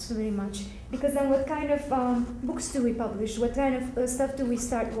about very much, because then what kind of books do we publish? What kind of stuff do we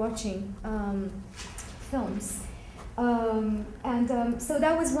start watching? Films. So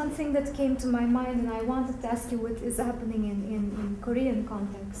that was one thing that came to my mind, and I wanted to ask you what is happening in Korean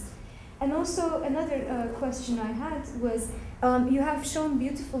context. And also another question I had was, you have shown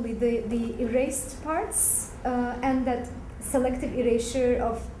beautifully the erased parts and that selective erasure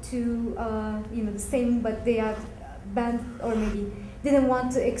of two, the same, but they are banned or maybe didn't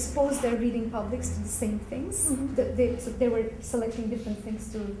want to expose their reading publics to the same things. Mm-hmm. So they were selecting different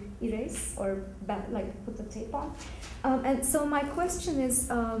things to erase or put the tape on. And so my question is,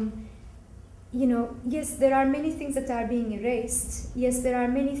 yes, there are many things that are being erased. Yes, there are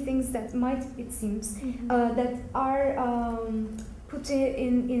many things that might, it seems, mm-hmm. That are put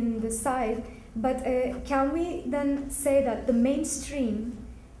in the side. But can we then say that the mainstream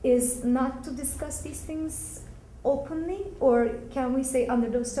is not to discuss these things openly, or can we say under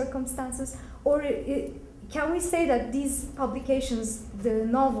those circumstances, or can we say that these publications, the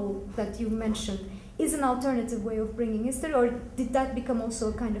novel that you mentioned, is an alternative way of bringing history, or did that become also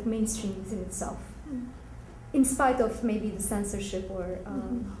a kind of mainstream within itself, in spite of maybe the censorship or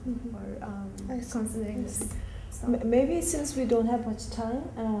considering this stuff? Maybe since we don't have much time,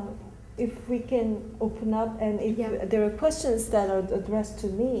 if we can open up, and if there are questions that are addressed to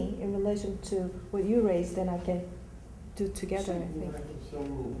me in relation to what you raised, then I can do together, I think.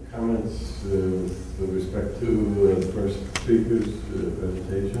 Some comments with respect to the first speaker's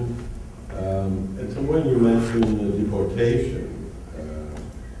presentation. And so when you mentioned deportation,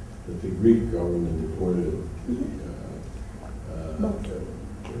 that the Greek government deported,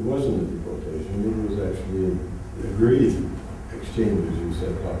 it wasn't a deportation, it was actually agreed exchange, as you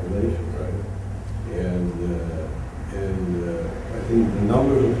said, population, right? And I think the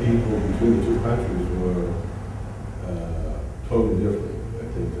number of people between the two countries were totally different. I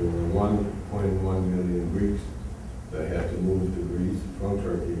think there were 1.1 million Greeks that had to move to Greece from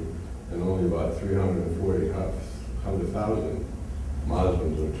Turkey, and only about 340,000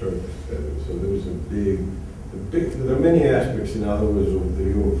 Muslims or Turks. So there was a big, there are many aspects, in other words, of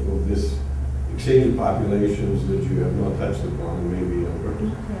this exchange of populations that you have not touched upon, maybe on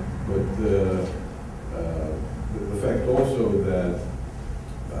purpose. But the fact also that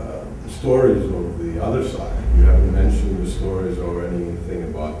the stories of the other side, you haven't mentioned the stories or anything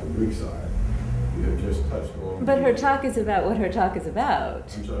about the Greek side. You have just touched on. But her talk is about what her talk is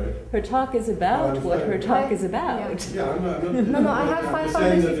about. I'm sorry? Her talk is about what her talk is about. Yeah, I'm not. No, I have 550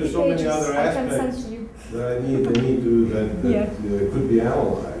 saying that there's so many pages other I can aspects send to you. that could be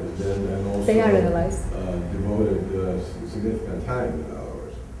analyzed and also they are analyzed. Devoted significant time, in other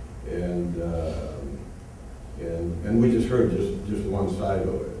words, and we just heard just one side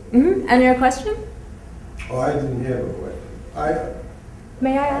of it. Mm-hmm. And your question? Oh, I didn't have a question.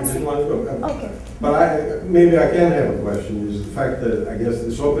 May I I answer? just wanted to, Okay. but maybe I can have a question. Is the fact that I guess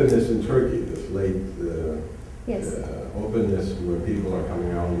this openness in Turkey, this late openness where people are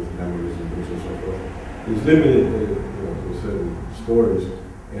coming out with memories and books and so forth, is limited to certain stories.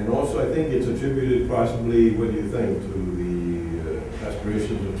 And also, I think it's attributed possibly, what do you think, to the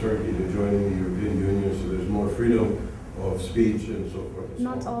aspirations of Turkey to joining the European Union, so there's more freedom of speech and so forth. And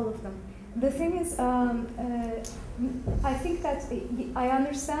Not so on. all of them. The thing is, I think that I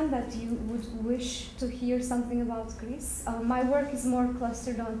understand that you would wish to hear something about Greece. My work is more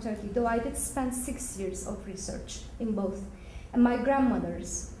clustered on Turkey, though I did spend 6 years of research in both. And my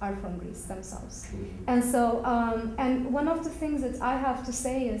grandmothers are from Greece themselves. Mm-hmm. And so, and one of the things that I have to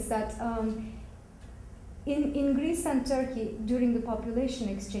say is that in Greece and Turkey during the population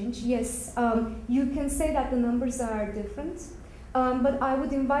exchange, yes, you can say that the numbers are different, but I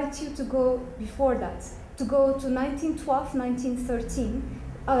would invite you to go before that, to go to 1912, 1913,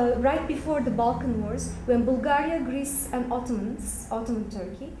 right before the Balkan Wars, when Bulgaria, Greece, and Ottoman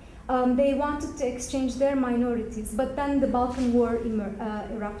Turkey, they wanted to exchange their minorities, but then the Balkan War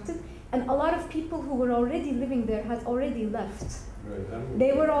erupted, and a lot of people who were already living there had already left. Right.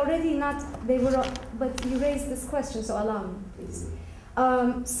 They were already not, but you raised this question, so allow me, please.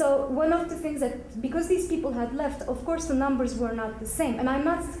 So one of the things that, because these people had left, of course the numbers were not the same, and I'm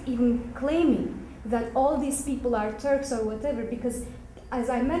not even claiming that all these people are Turks or whatever, because as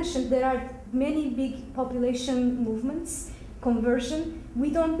I mentioned, there are many big population movements, conversion.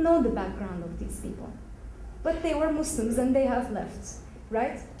 We don't know the background of these people. But they were Muslims and they have left,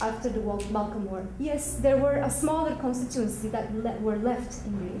 right? After the Balkan War. Yes, there were a smaller constituency that were left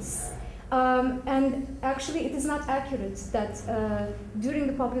in Greece. And actually it is not accurate that during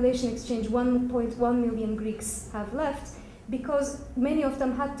the population exchange 1.1 million Greeks have left, because many of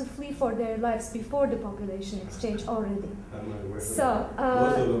them had to flee for their lives before the population exchange already. So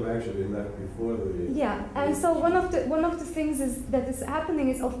most of them actually left before the. Yeah, and so one of the things that is happening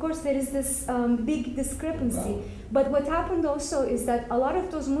is, of course, there is this big discrepancy. Wow. But what happened also is that a lot of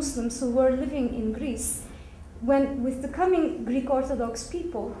those Muslims who were living in Greece, with the coming Greek Orthodox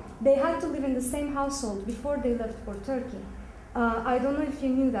people, they had to live in the same household before they left for Turkey. I don't know if you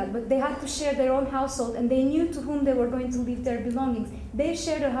knew that, but they had to share their own household, and they knew to whom they were going to leave their belongings. They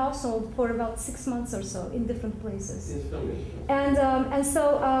shared a household for about 6 months or so in different places. And so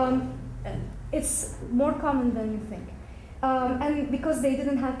it's more common than you think. And because they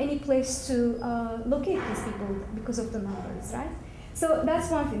didn't have any place to locate these people because of the numbers, right? So that's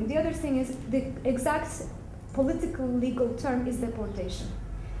one thing. The other thing is the exact political legal term is deportation.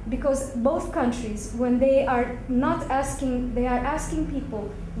 Because both countries, when they are not asking, they are asking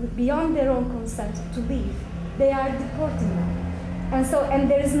people beyond their own consent to leave, they are deporting them. And so, and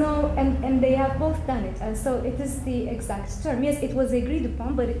there is no, and they have both done it. And so it is the exact term. Yes, it was agreed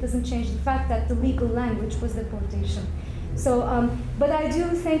upon, but it doesn't change the fact that the legal language was deportation. So, but I do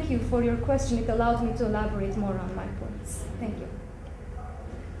thank you for your question. It allowed me to elaborate more on my points. Thank you.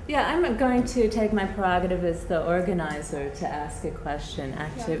 Yeah, I'm going to take my prerogative as the organizer to ask a question.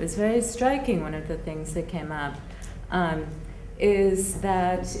 Actually, It was very striking. One of the things that came up is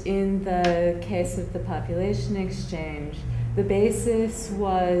that in the case of the population exchange, the basis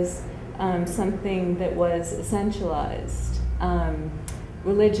was something that was essentialized.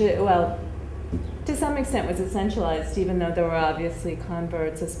 Religion, well, to some extent was essentialized, even though there were obviously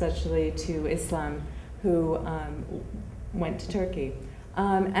converts, especially to Islam, who went to Turkey.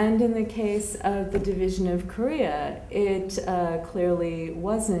 And in the case of the division of Korea, it clearly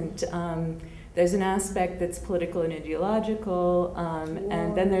wasn't. There's an aspect that's political and ideological,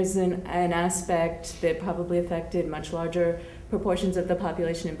 and then there's an aspect that probably affected much larger proportions of the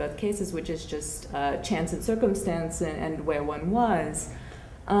population in both cases, which is just chance and circumstance and where one was.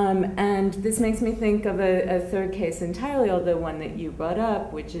 And this makes me think of a third case entirely, although one that you brought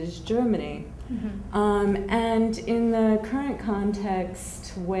up, which is Germany. Mm-hmm. And in the current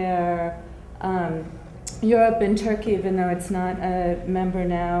context where Europe and Turkey, even though it's not a member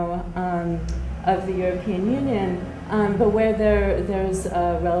now of the European Union, but where there's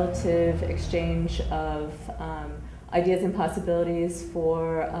a relative exchange of ideas and possibilities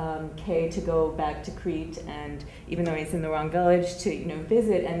for Kay to go back to Crete, and even though he's in the wrong village, to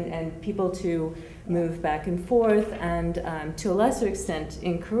visit, and people to move back and forth, and to a lesser extent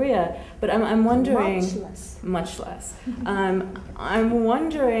in Korea. But I'm wondering, much less. I'm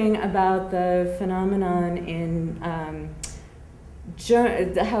wondering about the phenomenon in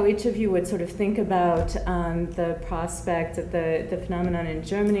how each of you would sort of think about the prospect of the phenomenon in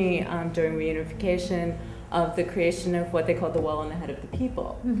Germany during reunification, of the creation of what they call the well on the head of the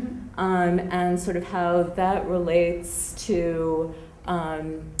people, and sort of how that relates to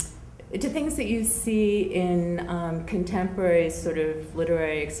things that you see in contemporary sort of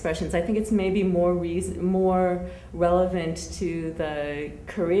literary expressions. I think it's maybe more relevant to the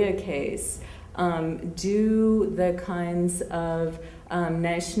Korea case. Do the kinds of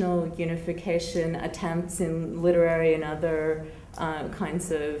national unification attempts in literary and other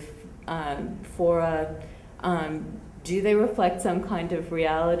kinds of fora, do they reflect some kind of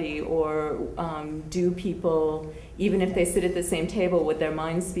reality, or do people, even if they sit at the same table, would their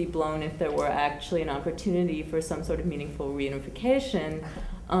minds be blown if there were actually an opportunity for some sort of meaningful reunification?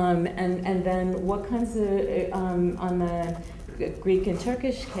 And then what kinds of, on the Greek and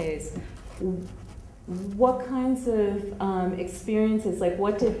Turkish case, what kinds of experiences, like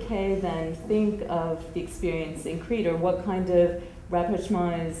what did Kay then think of the experience in Crete, or what kind of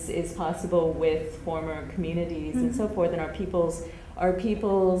rapprochement is possible with former communities and so forth, and are people's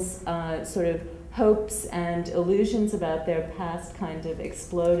sort of hopes and illusions about their past kind of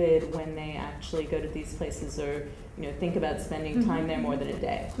exploded when they actually go to these places, or think about spending time there more than a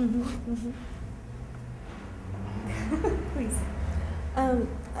day. Please.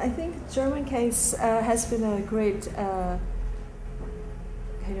 I think German case has been a great kind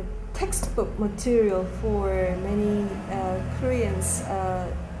of textbook material for many Koreans,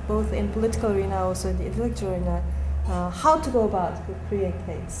 both in political arena, also in the intellectual arena, how to go about the Korean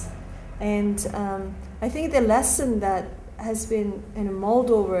case. And I think the lesson that has been mulled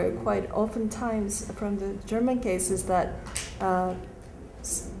over quite oftentimes from the German case is that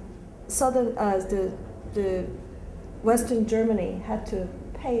the Western Germany had to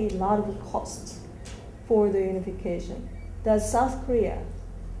pay a lot of the cost for the unification. Does South Korea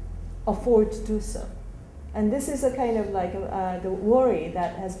afford to do so? And this is a kind of like the worry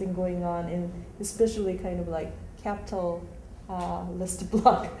that has been going on in especially kind of like capitalist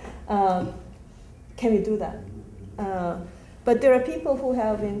bloc. Can we do that? But there are people who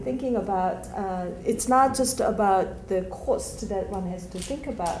have been thinking about, it's not just about the cost that one has to think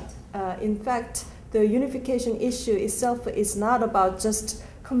about. In fact, the unification issue itself is not about just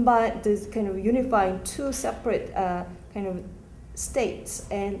this kind of unifying two separate kind of states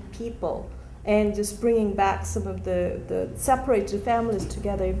and people and just bringing back some of the separated families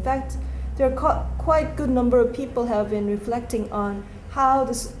together. In fact, there are quite good number of people have been reflecting on how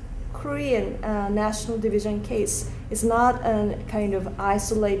this Korean national division case is not a kind of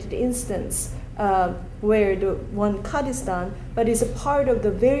isolated instance where the one cut is done, but is a part of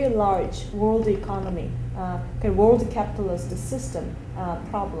the very large world economy, kind of world capitalist system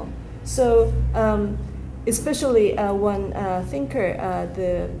problem. So especially one thinker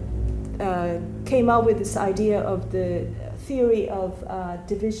came up with this idea of the theory of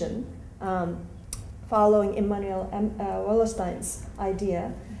division, following Immanuel Wallerstein's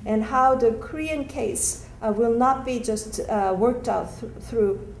idea, and how the Korean case will not be just worked out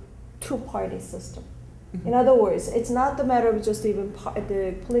through two-party system. In other words, it's not the matter of just even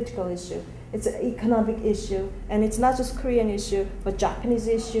the political issue. It's an economic issue, and it's not just Korean issue, but Japanese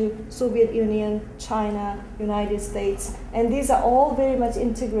issue, Soviet Union, China, United States, and these are all very much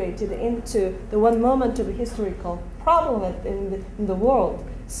integrated into the one moment of a historical problem in the world.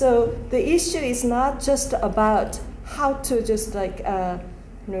 So the issue is not just about how to just like how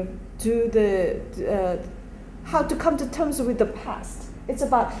to come to terms with the past. It's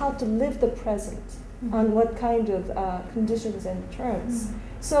about how to live the present on what kind of conditions and terms.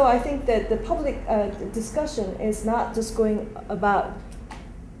 So I think that the public discussion is not just going about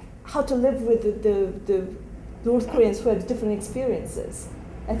how to live with the North Koreans who have different experiences.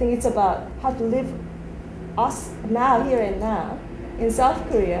 I think it's about how to live us now, here and now, in South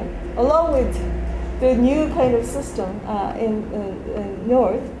Korea, along with the new kind of system in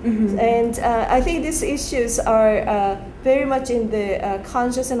North. And I think these issues are very much in the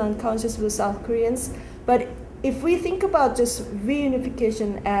conscious and unconscious of the South Koreans. But if we think about just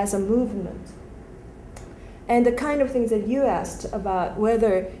reunification as a movement, and the kind of things that you asked about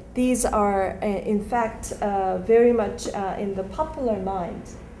whether these are in fact very much in the popular mind,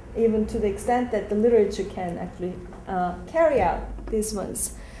 even to the extent that the literature can actually carry out these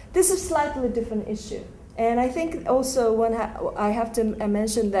ones. This is a slightly different issue. And I think also I have to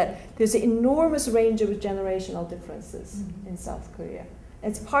mention that there's an enormous range of generational differences in South Korea.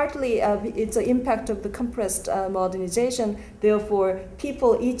 It's partly, it's an impact of the compressed modernization. Therefore,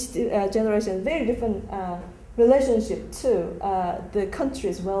 people, each generation has very different relationship to the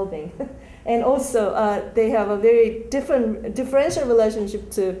country's well-being. And also, they have a very differential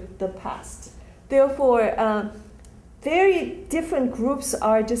relationship to the past. Therefore, very different groups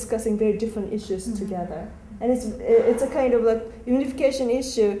are discussing very different issues together. And it's a kind of like unification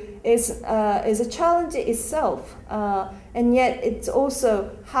issue is a challenge itself. And yet it's also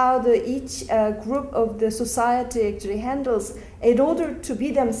how each group of the society actually handles in order to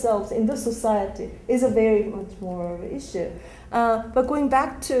be themselves in the society is a very much more of an issue. But going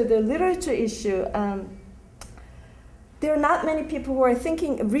back to the literature issue, there are not many people who are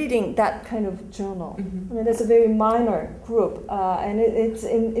reading that kind of journal. I mean, that's a very minor group. And it's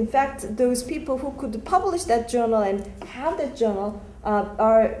in fact, those people who could publish that journal and have that journal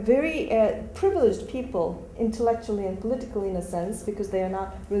are very privileged people, intellectually and politically in a sense, because they are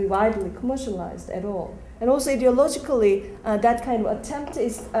not really widely commercialized at all. And also ideologically, that kind of attempt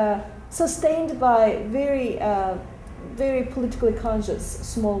is sustained by very politically conscious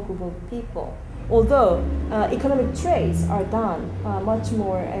small group of people. although economic trades are done much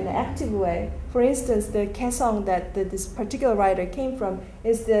more in an active way. For instance, the Kaesong that this particular writer came from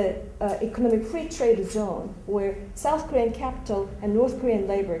is the economic free trade zone where South Korean capital and North Korean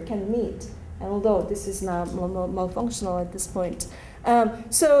labor can meet. And although this is now malfunctional at this point.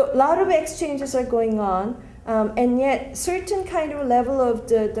 So a lot of exchanges are going on, and yet certain kind of level of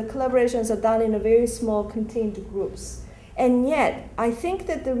the collaborations are done in a very small contained groups. And yet, I think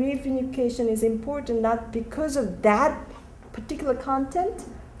that the reunification is important not because of that particular content,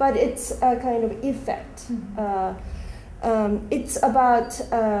 but it's a kind of effect. It's about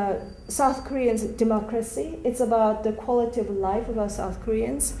South Koreans' democracy. It's about the quality of life of our South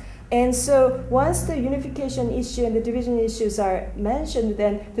Koreans. And so once the unification issue and the division issues are mentioned,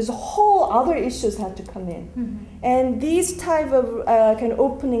 then there's a whole other issues have to come in. And these type of kind of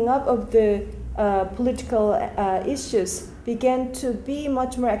opening up of the political issues began to be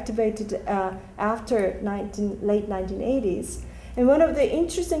much more activated after late 1980s. And one of the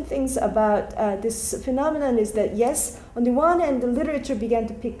interesting things about this phenomenon is that, yes, on the one hand, the literature began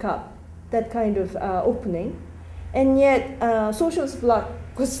to pick up that kind of opening, and yet socialist bloc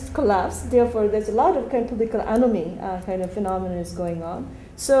was collapsed. Therefore, there's a lot of kind of political anomie kind of phenomenon is going on.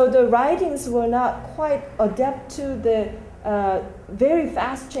 So the writings were not quite adept to the very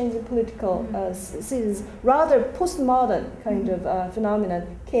fast changing political scenes. Rather, postmodern kind of phenomenon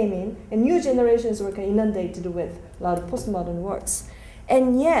came in, and new generations were kind of inundated with a lot of postmodern works.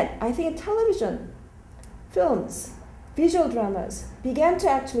 And yet, I think television, films, visual dramas began to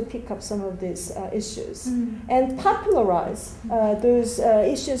actually pick up some of these issues and popularize those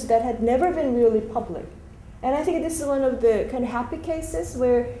issues that had never been really public. And I think this is one of the kind of happy cases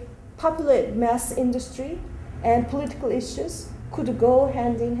where popular mass industry and political issues could go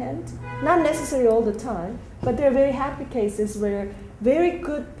hand in hand. Not necessarily all the time, but there are very happy cases where very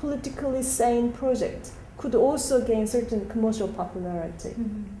good politically sane project could also gain certain commercial popularity.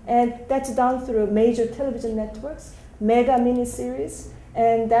 And that's done through major television networks, mega miniseries,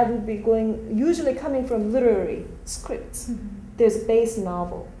 and that would be going, usually coming from literary scripts. There's base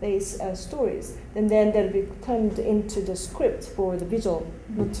novel, base stories, and then that'll be turned into the script for the visual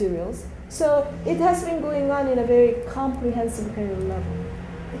materials. So it has been going on in a very comprehensive kind of level.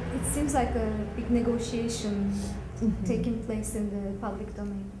 It seems like a big negotiation taking place in the public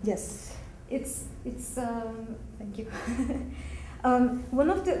domain. Yes. It's thank you. One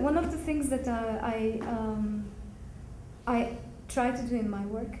of the things that I try to do in my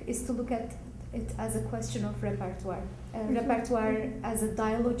work is to look at it as a question of repertoire. Repertoire as a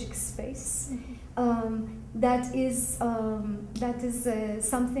dialogic space that is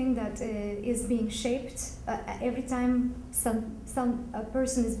something that is being shaped every time a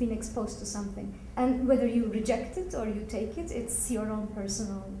person is being exposed to something, and whether you reject it or you take it, it's your own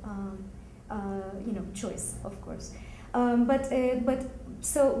personal choice, of course. But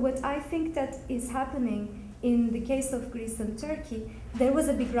so what I think that is happening in the case of Greece and Turkey, there was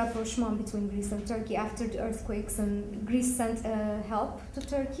a big rapprochement between Greece and Turkey after the earthquakes, and Greece sent help to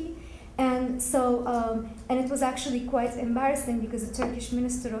Turkey. And so, and it was actually quite embarrassing because the Turkish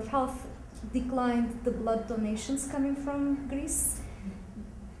Minister of Health declined the blood donations coming from Greece.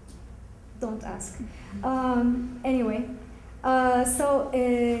 Don't ask. Anyway, there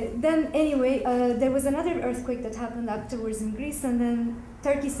was another earthquake that happened afterwards in Greece, and then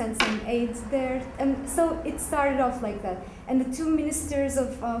Turkey sent some aid there, and so it started off like that. And the two ministers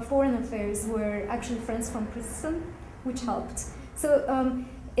of foreign affairs were actually friends from Princeton, which helped. So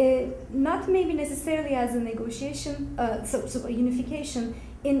not maybe necessarily as a negotiation, so a unification,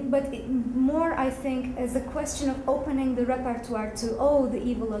 but more I think as a question of opening the repertoire to the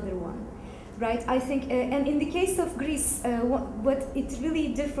evil other one. Right, I think, and in the case of Greece, what it really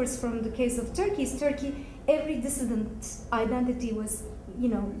differs from the case of Turkey is Turkey, every dissident identity was,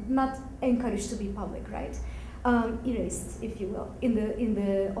 not encouraged to be public, right? Erased, if you will, in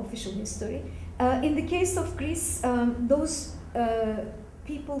the official history. In the case of Greece, those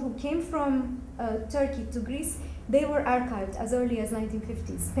people who came from Turkey to Greece, they were archived as early as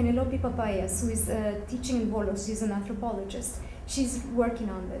 1950s. Penelope Papayas, who is teaching in Bolos, she's an anthropologist. She's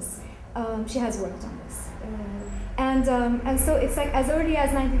working on this. She has worked on this, and so it's like as early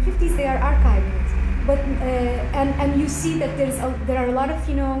as 1950s they are archiving it. But and you see that there are a lot of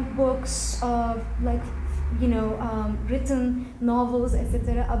books written novels,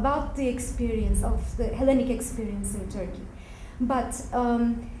 etc. about the experience of the Hellenic experience in Turkey. But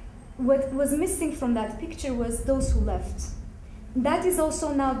what was missing from that picture was those who left. That is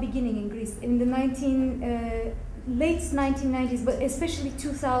also now beginning in Greece. In the late 1990s, but especially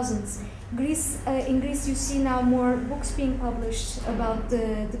 2000s, in Greece you see now more books being published about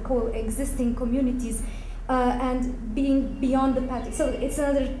the coexisting communities and being beyond the path. So it's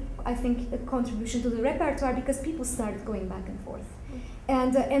another, I think, a contribution to the repertoire because people started going back and forth.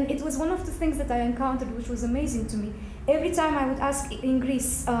 And it was one of the things that I encountered which was amazing to me. Every time I would ask in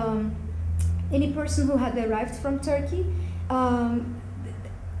Greece any person who had arrived from Turkey,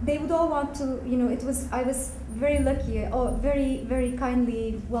 they would all want to, I was very lucky, very, very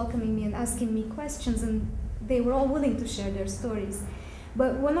kindly welcoming me and asking me questions, and they were all willing to share their stories.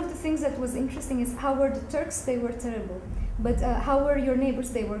 But one of the things that was interesting is how were the Turks? They were terrible. But how were your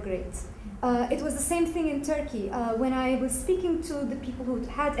neighbors? They were great. It was the same thing in Turkey. When I was speaking to the people who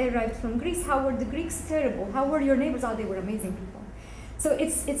had arrived from Greece, how were the Greeks? Terrible. How were your neighbors? Oh, they were amazing people. So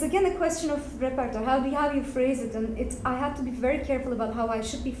it's again a question of repertoire. How you phrase it? And I have to be very careful about how I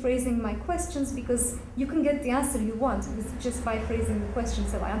should be phrasing my questions because you can get the answer you want just by phrasing the question.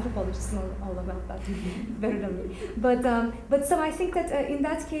 So anthropologists know all about that better than me. But so I think that in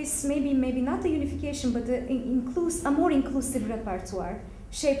that case, maybe not a unification, but a more inclusive repertoire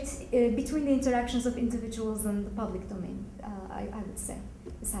shaped between the interactions of individuals and the public domain. I would say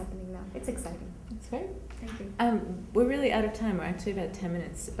is happening now. It's exciting. That's great. Thank you. We're really out of time. We're actually about 10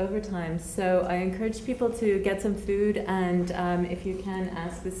 minutes over time. So I encourage people to get some food and if you can,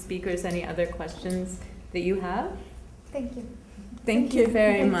 ask the speakers any other questions that you have. Thank you. Thank you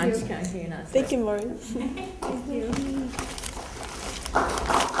very much. You. Kyeong-Hee and Asli. Thank you, Maureen. Thank you.